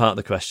was the other part of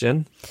the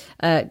question?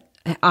 I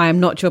am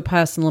not your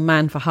personal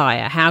man for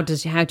hire. How do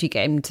you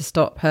get him to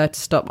stop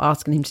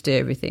asking him to do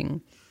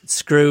everything?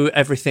 Screw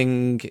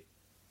everything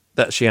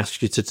that she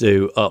asks you to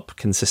do up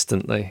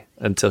consistently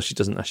until she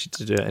doesn't ask you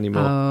to do it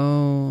anymore.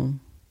 Oh.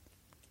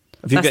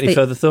 Have you got any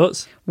further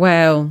thoughts?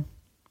 Well,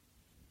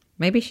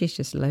 maybe she's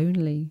just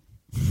lonely.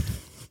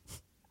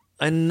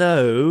 I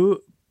know,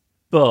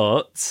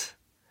 but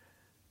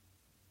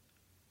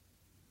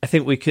I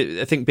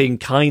think being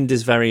kind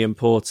is very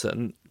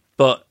important,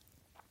 but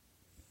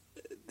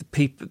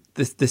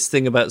this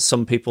thing about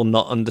some people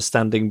not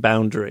understanding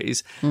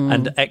boundaries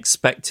and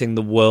expecting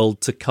the world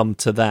to come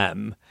to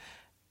them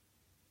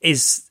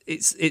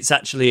it's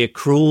actually a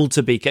cruel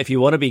to be. If you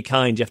want to be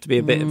kind, you have to be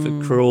a bit of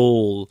a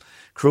cruel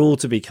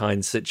to be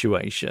kind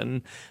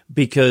situation,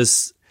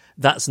 because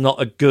that's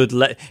not a good.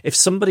 If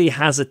somebody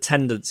has a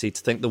tendency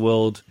to think the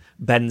world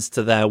bends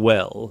to their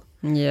will,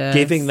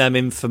 giving them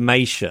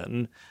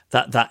information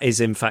that is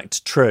in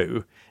fact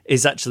true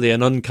is actually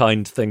an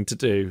unkind thing to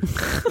do.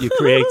 You're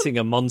creating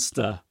a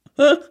monster.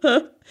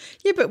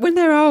 Yeah, but when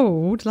they're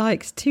old,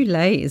 like, it's too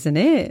late, isn't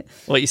it?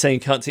 What, you're saying you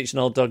can't teach an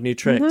old dog new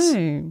tricks?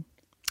 No.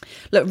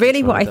 Look,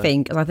 really what I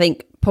think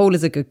Paul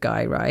is a good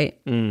guy, right?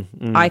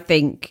 I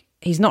think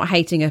he's not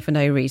hating her for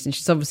no reason.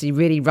 She's obviously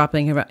really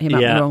rubbing him up the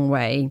wrong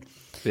way.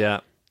 Yeah.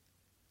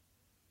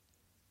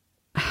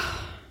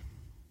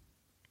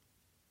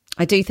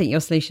 I do think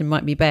your solution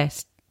might be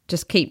best.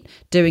 Just keep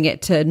doing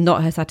it to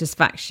not her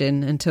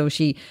satisfaction until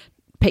she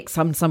picks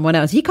on someone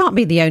else. He can't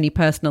be the only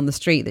person on the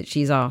street that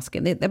she's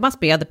asking. There must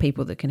be other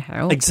people that can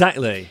help.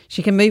 Exactly.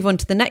 She can move on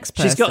to the next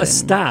person. She's got a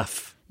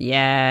staff.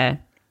 Yeah.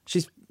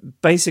 She's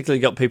basically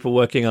got people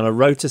working on a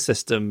rota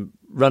system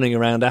running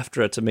around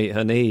after her to meet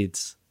her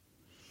needs.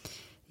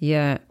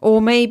 Yeah.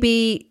 Or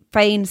maybe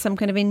feign some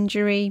kind of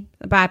injury,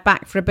 a bad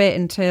back for a bit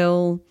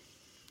until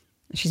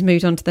she's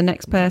moved on to the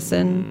next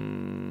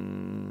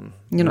person.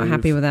 You're not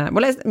happy with that.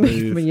 Well, let's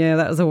move. Yeah,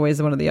 that was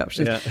always one of the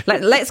options. Yeah.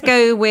 Let's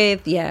go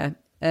with,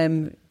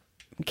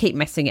 keep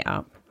messing it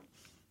up.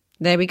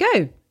 There we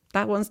go.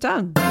 That one's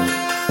done.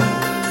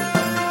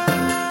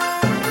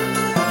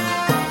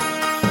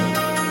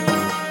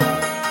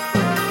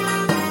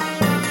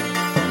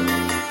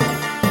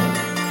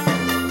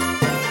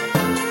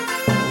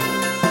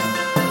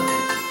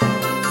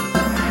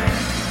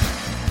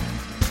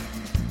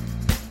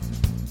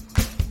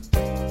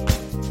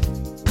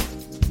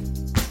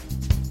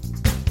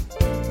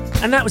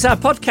 And that was our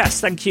podcast.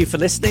 Thank you for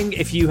listening.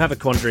 If you have a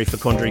quandary for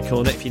Quandary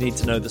Corner, if you need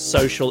to know the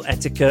social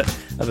etiquette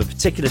of a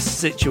particular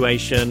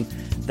situation,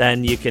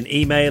 then you can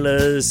email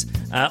us.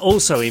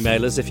 Also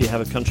email us if you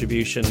have a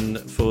contribution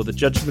for the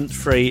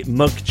judgment-free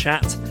mug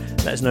chat.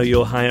 Let us know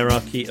your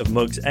hierarchy of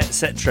mugs,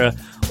 etc.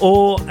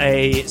 Or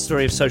a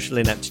story of social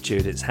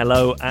ineptitude. It's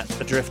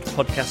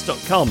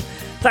hello@adriftpodcast.com.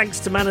 Thanks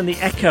to Man in the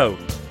Echo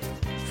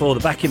for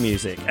the backing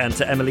music, and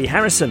to Emily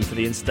Harrison for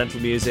the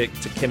incidental music,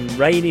 to Kim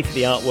Rainey for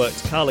the artwork,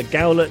 to Carla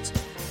Gowlett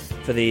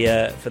for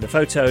the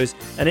photos.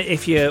 And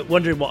if you're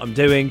wondering what I'm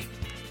doing,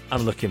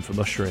 I'm looking for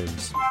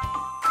mushrooms.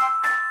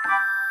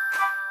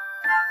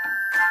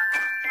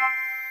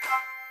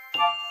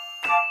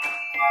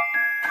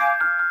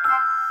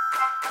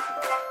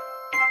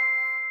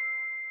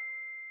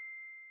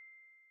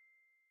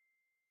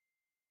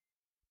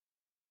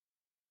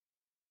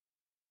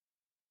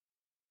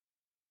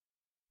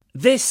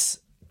 This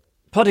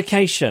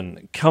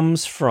podication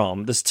comes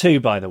from, there's two,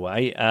 by the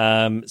way,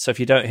 so if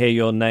you don't hear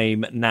your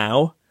name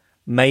now,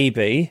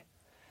 maybe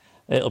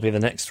it'll be the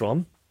next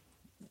one.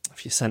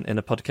 If you sent in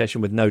a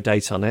podication with no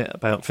date on it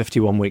about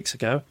 51 weeks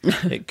ago,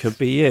 it could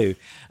be you.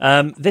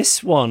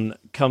 This one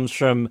comes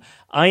from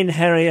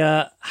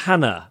Einherjar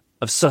Hannah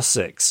of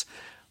Sussex,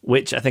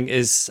 which I think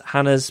is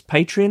Hannah's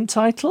Patreon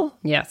title.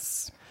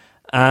 Yes.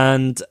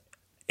 And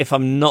if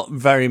I'm not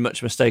very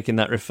much mistaken,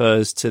 that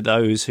refers to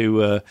those who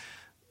were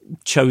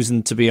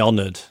chosen to be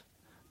honoured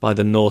by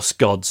the Norse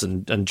gods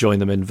and join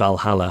them in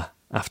Valhalla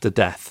after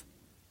death.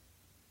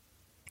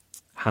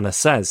 Hannah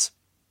says,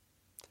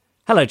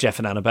 "Hello, Jeff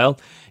and Annabelle.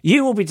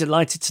 You will be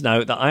delighted to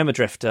know that I am a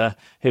drifter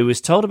who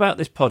was told about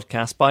this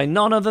podcast by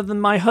none other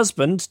than my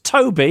husband,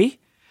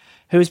 Toby,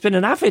 who has been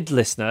an avid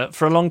listener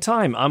for a long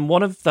time. I'm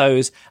one of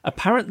those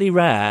apparently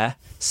rare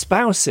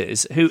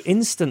spouses who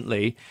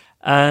instantly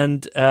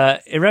and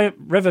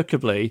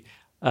irrevocably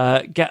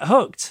get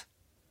hooked."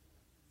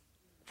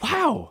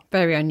 Wow.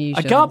 Very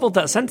unusual. I garbled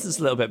that sentence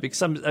a little bit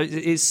because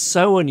it's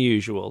so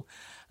unusual.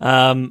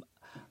 I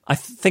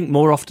think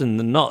more often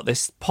than not,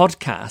 this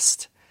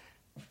podcast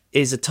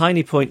is a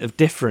tiny point of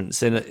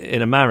difference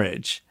in a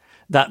marriage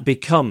that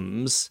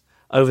becomes,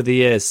 over the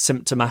years,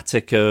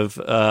 symptomatic of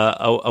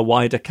a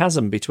wider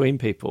chasm between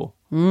people.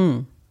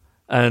 And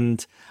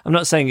I'm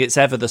not saying it's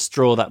ever the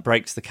straw that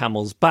breaks the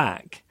camel's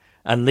back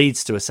and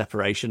leads to a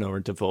separation or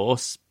a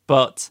divorce,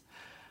 but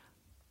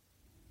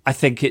I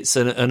think it's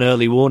an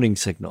early warning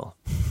signal.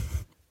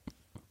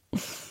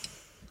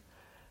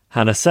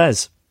 Hannah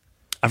says,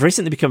 "I've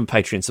recently become a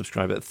Patreon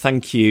subscriber.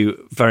 Thank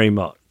you very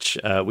much.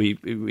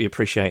 We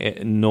appreciate it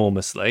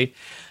enormously."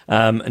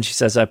 And she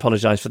says, "I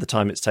apologise for the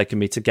time it's taken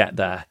me to get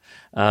there.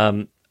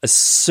 As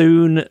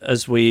soon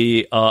as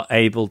we are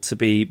able to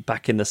be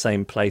back in the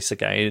same place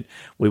again,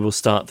 we will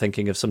start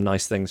thinking of some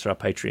nice things for our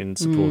Patreon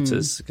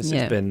supporters, because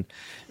it's been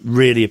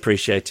really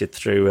appreciated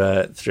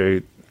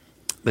through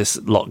this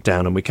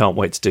lockdown, and we can't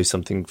wait to do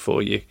something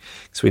for you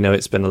because we know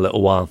it's been a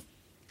little while."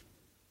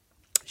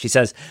 She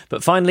says,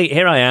 "But finally,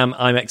 here I am.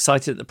 I'm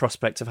excited at the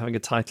prospect of having a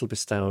title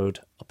bestowed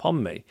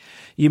upon me.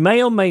 You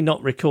may or may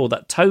not recall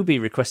that Toby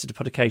requested a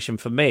podication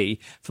for me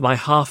for my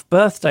half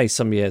birthday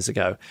some years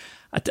ago.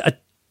 I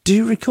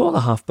do recall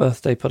a half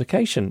birthday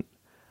podication.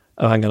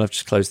 Oh, hang on, I've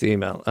just closed the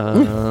email.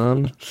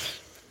 I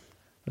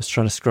was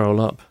trying to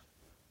scroll up.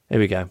 Here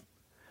we go.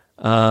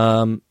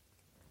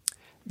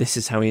 This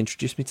is how he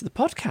introduced me to the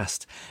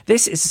podcast.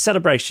 This is a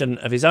celebration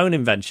of his own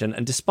invention,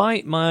 and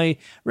despite my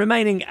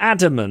remaining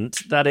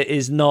adamant that it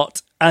is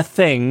not a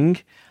thing,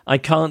 I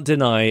can't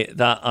deny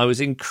that I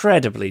was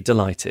incredibly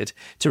delighted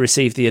to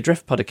receive the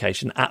Adrift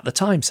publication at the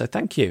time, so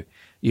thank you.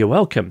 You're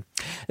welcome.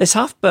 This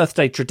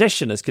half-birthday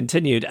tradition has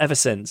continued ever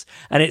since,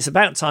 and it's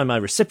about time I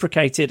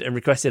reciprocated and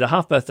requested a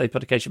half-birthday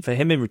publication for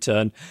him in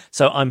return,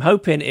 so I'm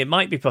hoping it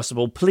might be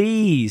possible,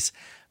 please,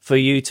 for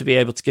you to be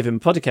able to give him a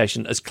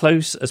publication as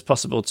close as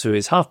possible to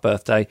his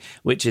half-birthday,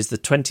 which is the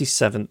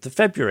 27th of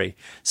February.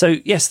 So,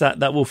 yes,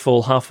 that will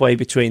fall halfway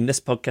between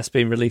this podcast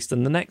being released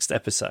and the next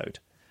episode.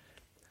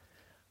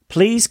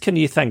 Please can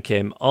you thank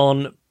him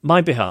on my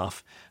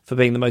behalf for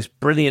being the most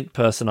brilliant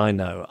person I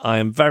know. I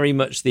am very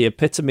much the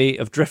epitome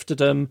of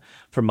drifterdom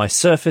from my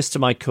surface to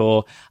my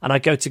core, and I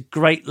go to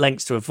great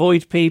lengths to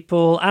avoid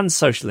people and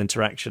social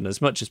interaction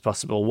as much as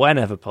possible,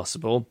 whenever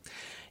possible.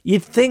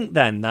 You'd think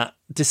then that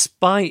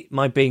despite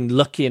my being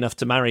lucky enough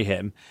to marry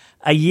him,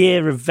 a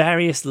year of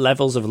various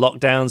levels of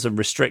lockdowns and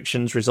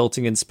restrictions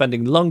resulting in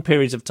spending long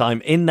periods of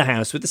time in the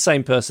house with the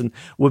same person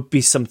would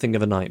be something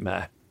of a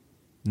nightmare.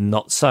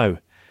 Not so.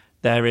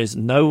 There is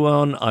no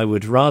one I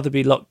would rather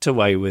be locked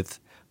away with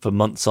for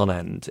months on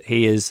end.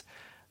 He is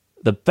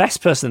the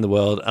best person in the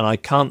world, and I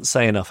can't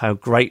say enough how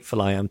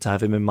grateful I am to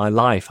have him in my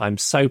life. I'm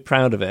so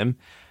proud of him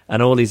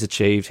and all he's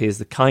achieved. He is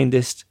the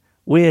kindest,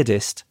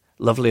 weirdest,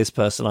 loveliest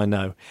person I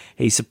know.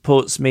 He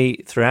supports me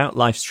throughout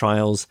life's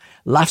trials,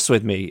 laughs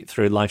with me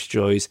through life's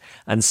joys,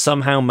 and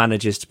somehow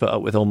manages to put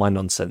up with all my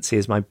nonsense. He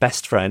is my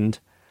best friend.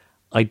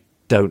 I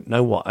don't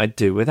know what I'd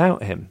do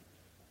without him.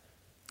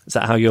 Is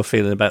that how you're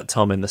feeling about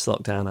Tom in this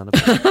lockdown,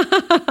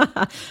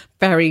 Annabelle?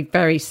 Very,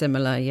 very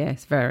similar.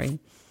 Yes, very.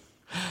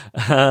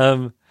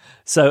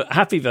 So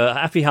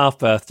happy half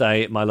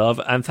birthday, my love,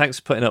 and thanks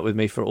for putting up with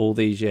me for all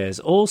these years.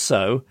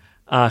 Also,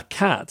 our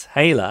cat,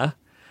 Hayla,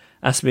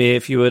 asked me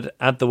if you would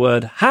add the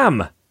word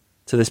ham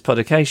to this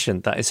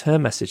publication. That is her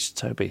message to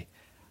Toby.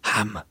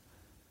 Ham.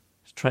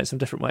 Let's try it some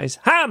different ways.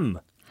 Ham.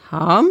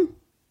 Ham.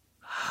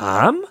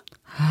 Ham.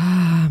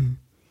 Ham.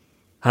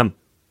 Ham.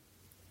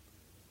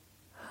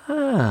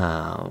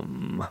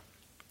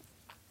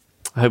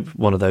 I hope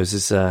one of those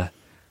is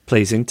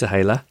pleasing to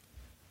Hayla.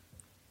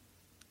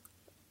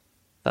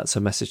 That's her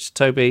message to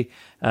Toby.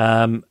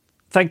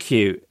 Thank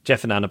you,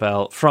 Jeff and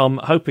Annabelle, from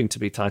Hoping to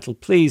be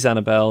Titled. Please,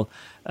 Annabelle,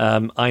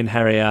 Ein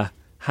Herria,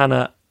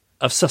 Hannah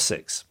of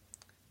Sussex.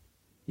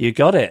 You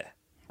got it.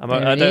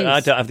 I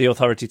don't have the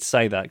authority to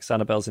say that because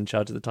Annabelle's in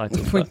charge of the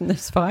title.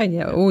 That's fine,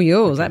 yeah. All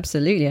yours, okay.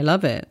 Absolutely. I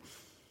love it.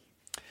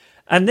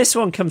 And this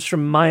one comes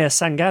from Maya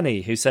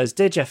Sangani, who says,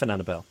 Dear Jeff and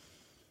Annabelle,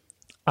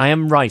 I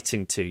am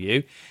writing to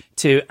you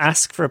to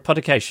ask for a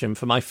publication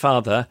for my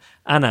father,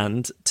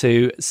 Anand,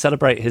 to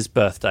celebrate his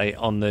birthday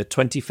on the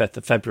 25th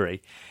of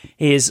February.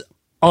 He is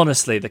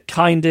honestly the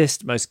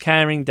kindest, most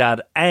caring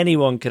dad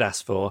anyone could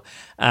ask for,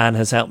 and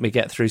has helped me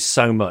get through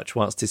so much,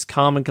 whilst his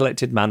calm and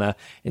collected manner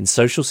in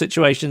social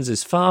situations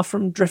is far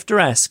from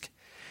drifter-esque.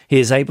 He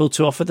is able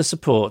to offer the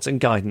support and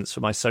guidance for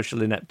my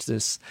social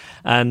ineptness,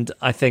 and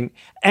I think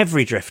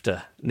every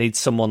drifter needs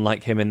someone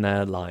like him in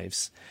their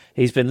lives.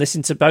 He's been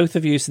listening to both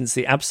of you since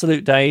the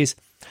absolute days,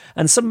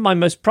 and some of my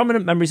most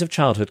prominent memories of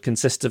childhood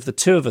consist of the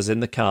two of us in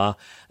the car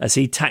as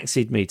he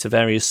taxied me to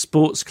various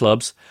sports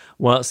clubs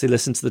whilst he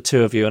listened to the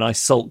two of you, and I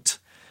sulked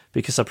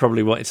because I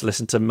probably wanted to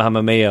listen to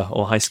Mamma Mia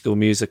or High School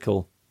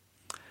Musical.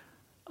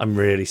 I'm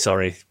really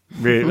sorry.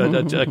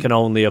 I can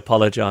only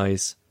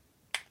apologise.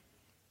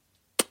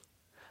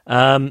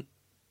 I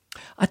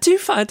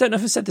don't know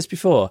if I said this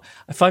before,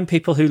 I find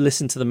people who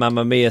listen to the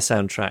Mamma Mia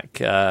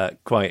soundtrack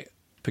quite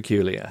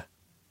peculiar.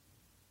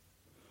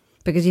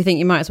 Because you think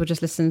you might as well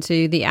just listen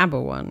to the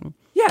ABBA one.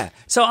 Yeah.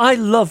 So I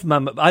love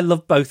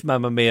both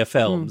Mamma Mia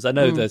films. I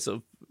know they're sort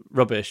of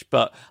rubbish,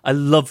 but I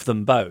love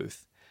them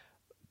both.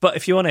 But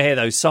if you want to hear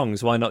those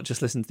songs, why not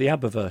just listen to the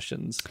ABBA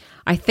versions?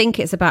 I think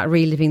it's about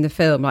reliving the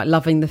film, like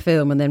loving the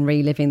film and then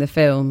reliving the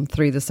film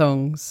through the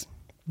songs.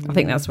 I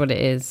think that's what it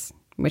is,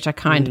 which I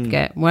kind of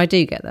get. Well, I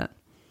do get that.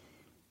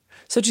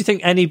 So do you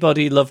think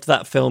anybody loved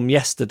that film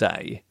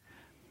yesterday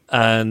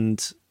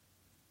and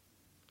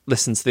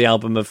listened to the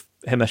album of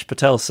Himesh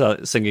Patel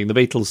singing the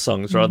Beatles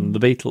songs rather than the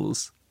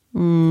Beatles?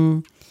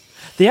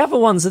 The ABBA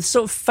ones are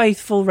sort of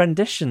faithful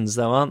renditions,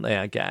 though, aren't they,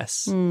 I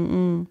guess?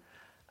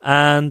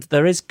 And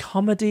there is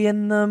comedy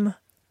in them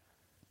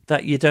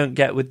that you don't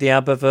get with the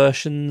ABBA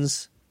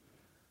versions.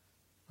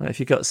 Like if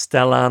you've got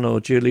Stellan or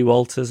Julie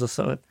Walters or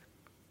something.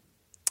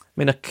 I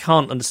mean, I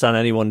can't understand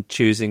anyone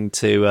choosing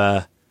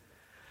the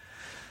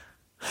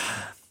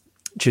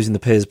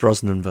Pierce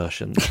Brosnan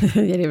version.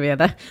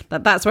 Yeah,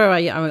 that's where I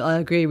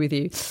agree with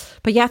you.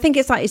 But yeah, I think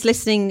it's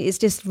listening, it's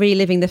just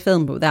reliving the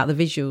film, but without the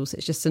visuals.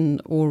 It's just an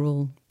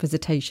oral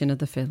visitation of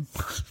the film.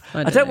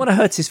 I don't want to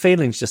hurt his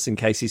feelings just in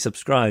case he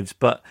subscribes,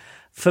 but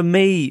for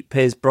me,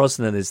 Pierce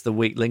Brosnan is the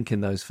weak link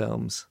in those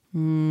films.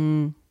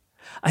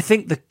 I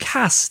think the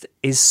cast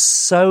is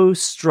so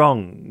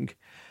strong.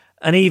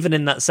 And even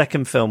in that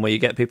second film where you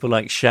get people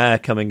like Cher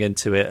coming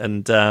into it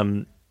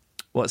and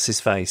what's his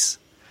face?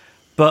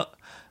 but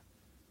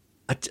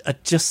I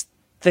just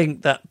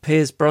think that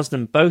Pierce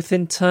Brosnan, both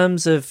in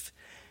terms of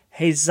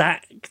his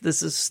act,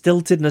 there's a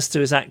stiltedness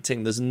to his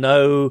acting. There's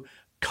no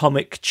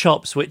comic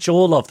chops, which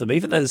all of them,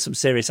 even though there's some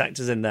serious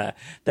actors in there,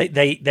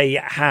 they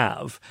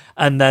have.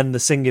 And then the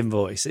singing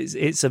voice,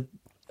 it's a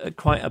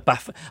quite a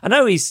I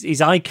know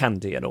he's eye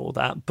candy and all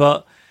that,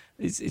 but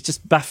it's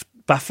just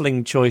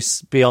baffling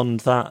choice beyond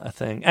that, I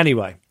think.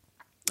 Anyway,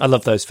 I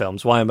love those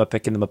films. Why am I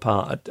picking them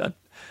apart?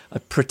 I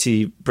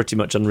pretty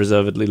much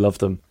unreservedly love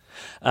them.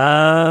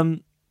 Maya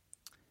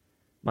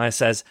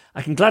says,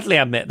 I can gladly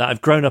admit that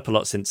I've grown up a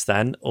lot since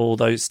then,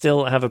 although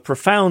still have a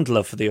profound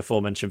love for the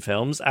aforementioned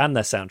films and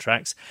their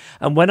soundtracks.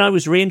 And when I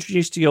was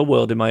reintroduced to your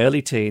world in my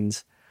early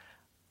teens,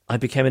 I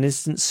became an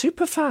instant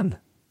superfan.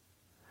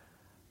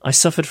 I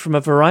suffered from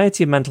a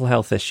variety of mental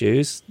health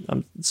issues.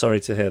 I'm sorry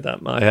to hear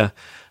that, Maya.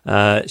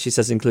 She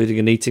says, including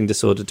an eating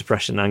disorder,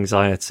 depression,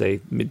 anxiety.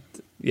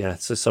 Yeah,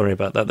 so sorry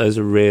about that. Those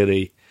are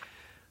really,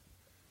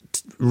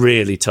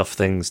 really tough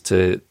things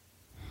to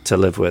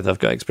live with. I've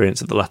got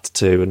experience of the latter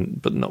two,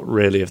 but not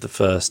really of the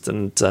first.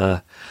 And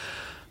I've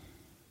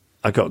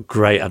got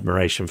great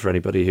admiration for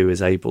anybody who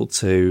is able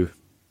to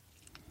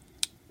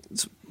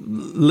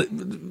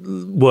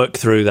work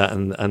through that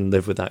and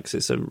live with that, because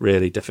it's a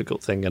really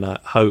difficult thing. And I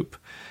hope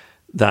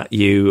that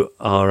you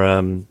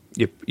are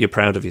you're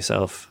proud of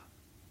yourself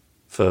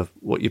for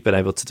what you've been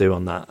able to do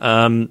on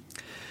that.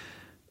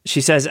 She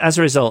says, as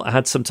a result, I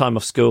had some time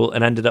off school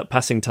and ended up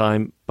passing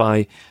time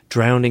by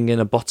drowning in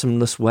a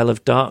bottomless well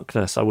of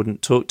darkness. I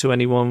wouldn't talk to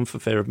anyone for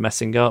fear of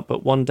messing up,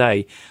 but one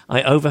day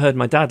I overheard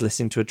my dad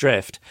listening to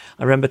Adrift.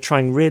 I remember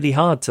trying really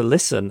hard to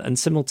listen and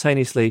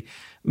simultaneously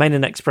made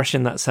an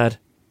expression that said,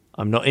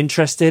 I'm not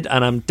interested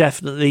and I'm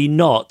definitely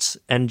not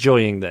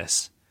enjoying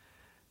this,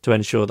 to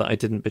ensure that I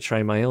didn't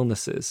betray my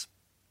illnesses.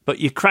 But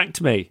you cracked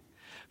me.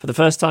 For the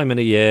first time in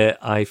a year,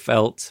 I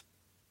felt...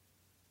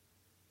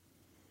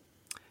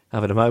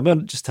 having a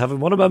moment, just having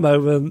one of my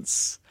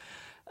moments.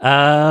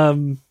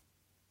 For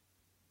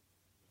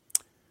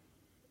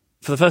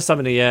the first time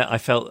in a year, I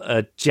felt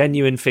a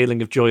genuine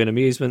feeling of joy and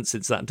amusement.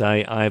 Since that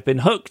day, I have been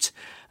hooked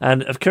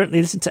and have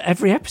currently listened to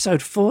every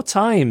episode 4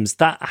 times.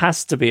 That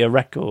has to be a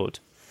record.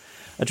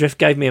 Adrift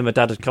gave me and my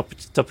dad a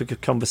topic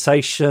of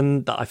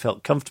conversation that I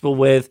felt comfortable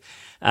with,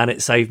 and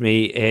it saved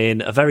me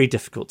in a very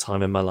difficult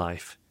time in my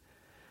life.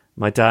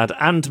 My dad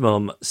and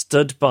mum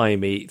stood by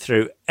me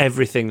through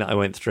everything that I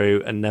went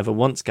through and never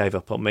once gave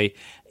up on me,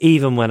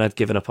 even when I'd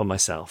given up on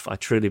myself. I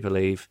truly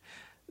believe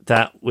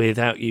that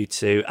without you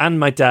two and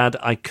my dad,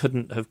 I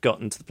couldn't have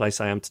gotten to the place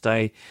I am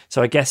today.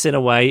 So I guess in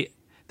a way,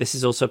 this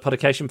is also a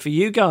podcast for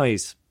you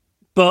guys.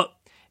 But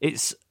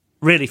it's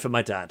really for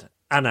my dad.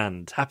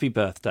 Anand, happy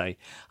birthday.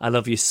 I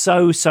love you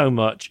so, so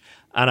much.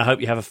 And I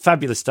hope you have a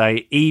fabulous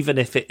day, even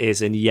if it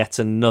is in yet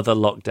another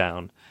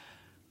lockdown.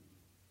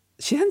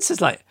 She then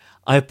says,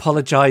 I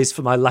apologise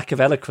for my lack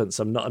of eloquence.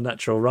 I'm not a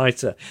natural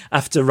writer,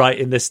 after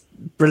writing this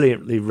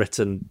brilliantly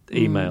written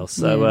email.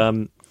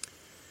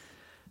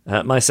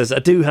 Maya says, I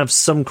do have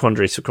some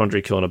quandaries for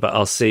Quandary Corner, but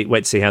I'll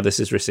wait to see how this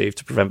is received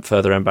to prevent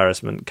further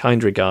embarrassment.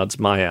 Kind regards,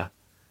 Maya.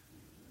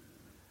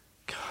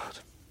 God.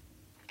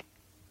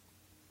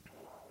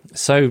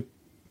 So...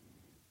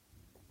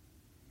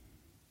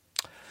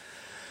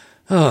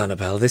 oh,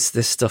 Annabelle, this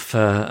stuff,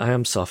 I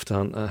am soft,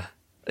 aren't I?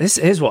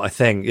 Here's what I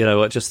think.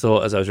 I just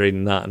thought as I was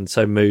reading that, and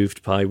so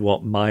moved by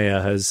what Maya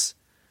has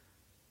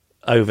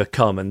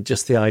overcome, and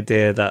just the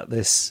idea that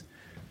this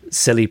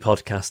silly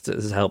podcast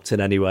has helped in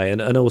any way,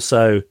 and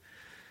also,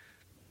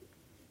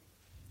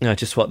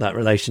 just what that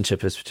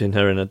relationship is between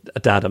her and a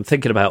dad. I'm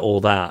thinking about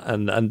all that,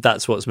 and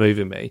that's what's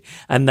moving me.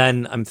 And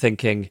then I'm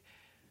thinking,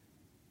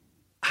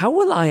 how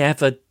will I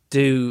ever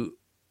do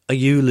a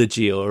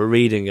eulogy or a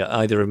reading at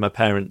either of my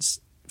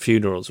parents'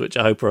 funerals, which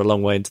I hope are a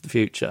long way into the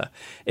future,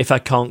 if I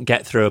can't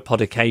get through a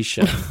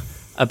podication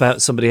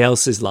about somebody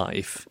else's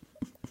life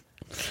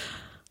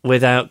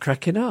without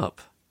cracking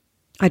up?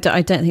 I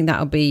don't think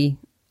that'll be,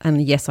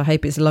 and yes, I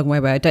hope it's a long way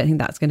away. I don't think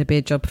that's going to be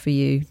a job for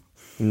you.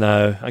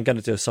 No, I'm going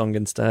to do a song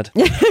instead.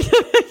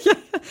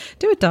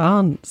 Do a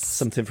dance.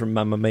 Something from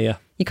Mamma Mia.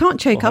 You can't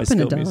choke up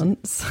in a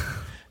dance.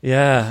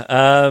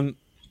 Yeah.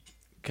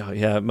 God,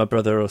 yeah, my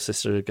brother or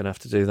sister are going to have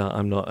to do that.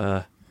 I'm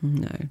not...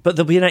 No. But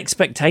there'll be an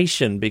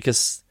expectation,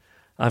 because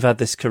I've had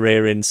this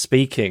career in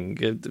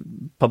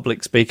speaking,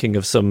 public speaking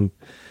of some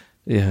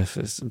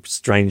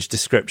strange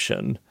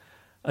description.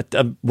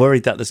 I'm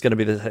worried that there's going to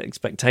be the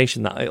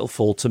expectation that it'll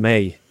fall to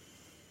me.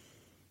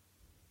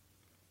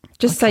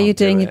 Just say you're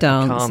doing a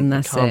dance and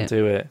that's it. I can't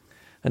do it.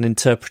 An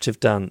interpretive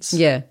dance.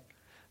 Yeah.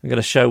 I'm going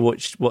to show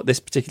what this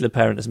particular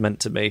parent has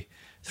meant to me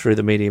through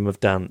the medium of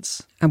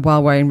dance. And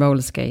while wearing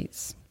roller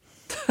skates.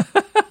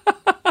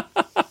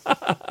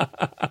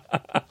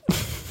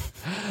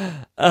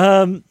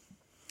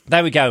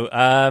 There we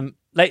go.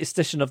 Latest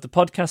edition of the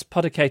podcast,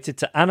 dedicated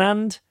to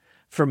Anand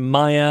from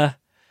Maya,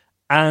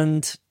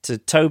 and to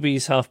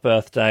Toby's half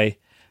birthday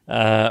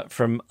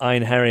from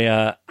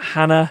Einherja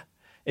Hannah.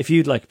 If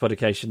you'd like a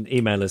podcast,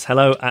 email us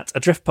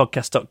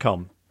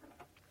hello@adriftpodcast.com.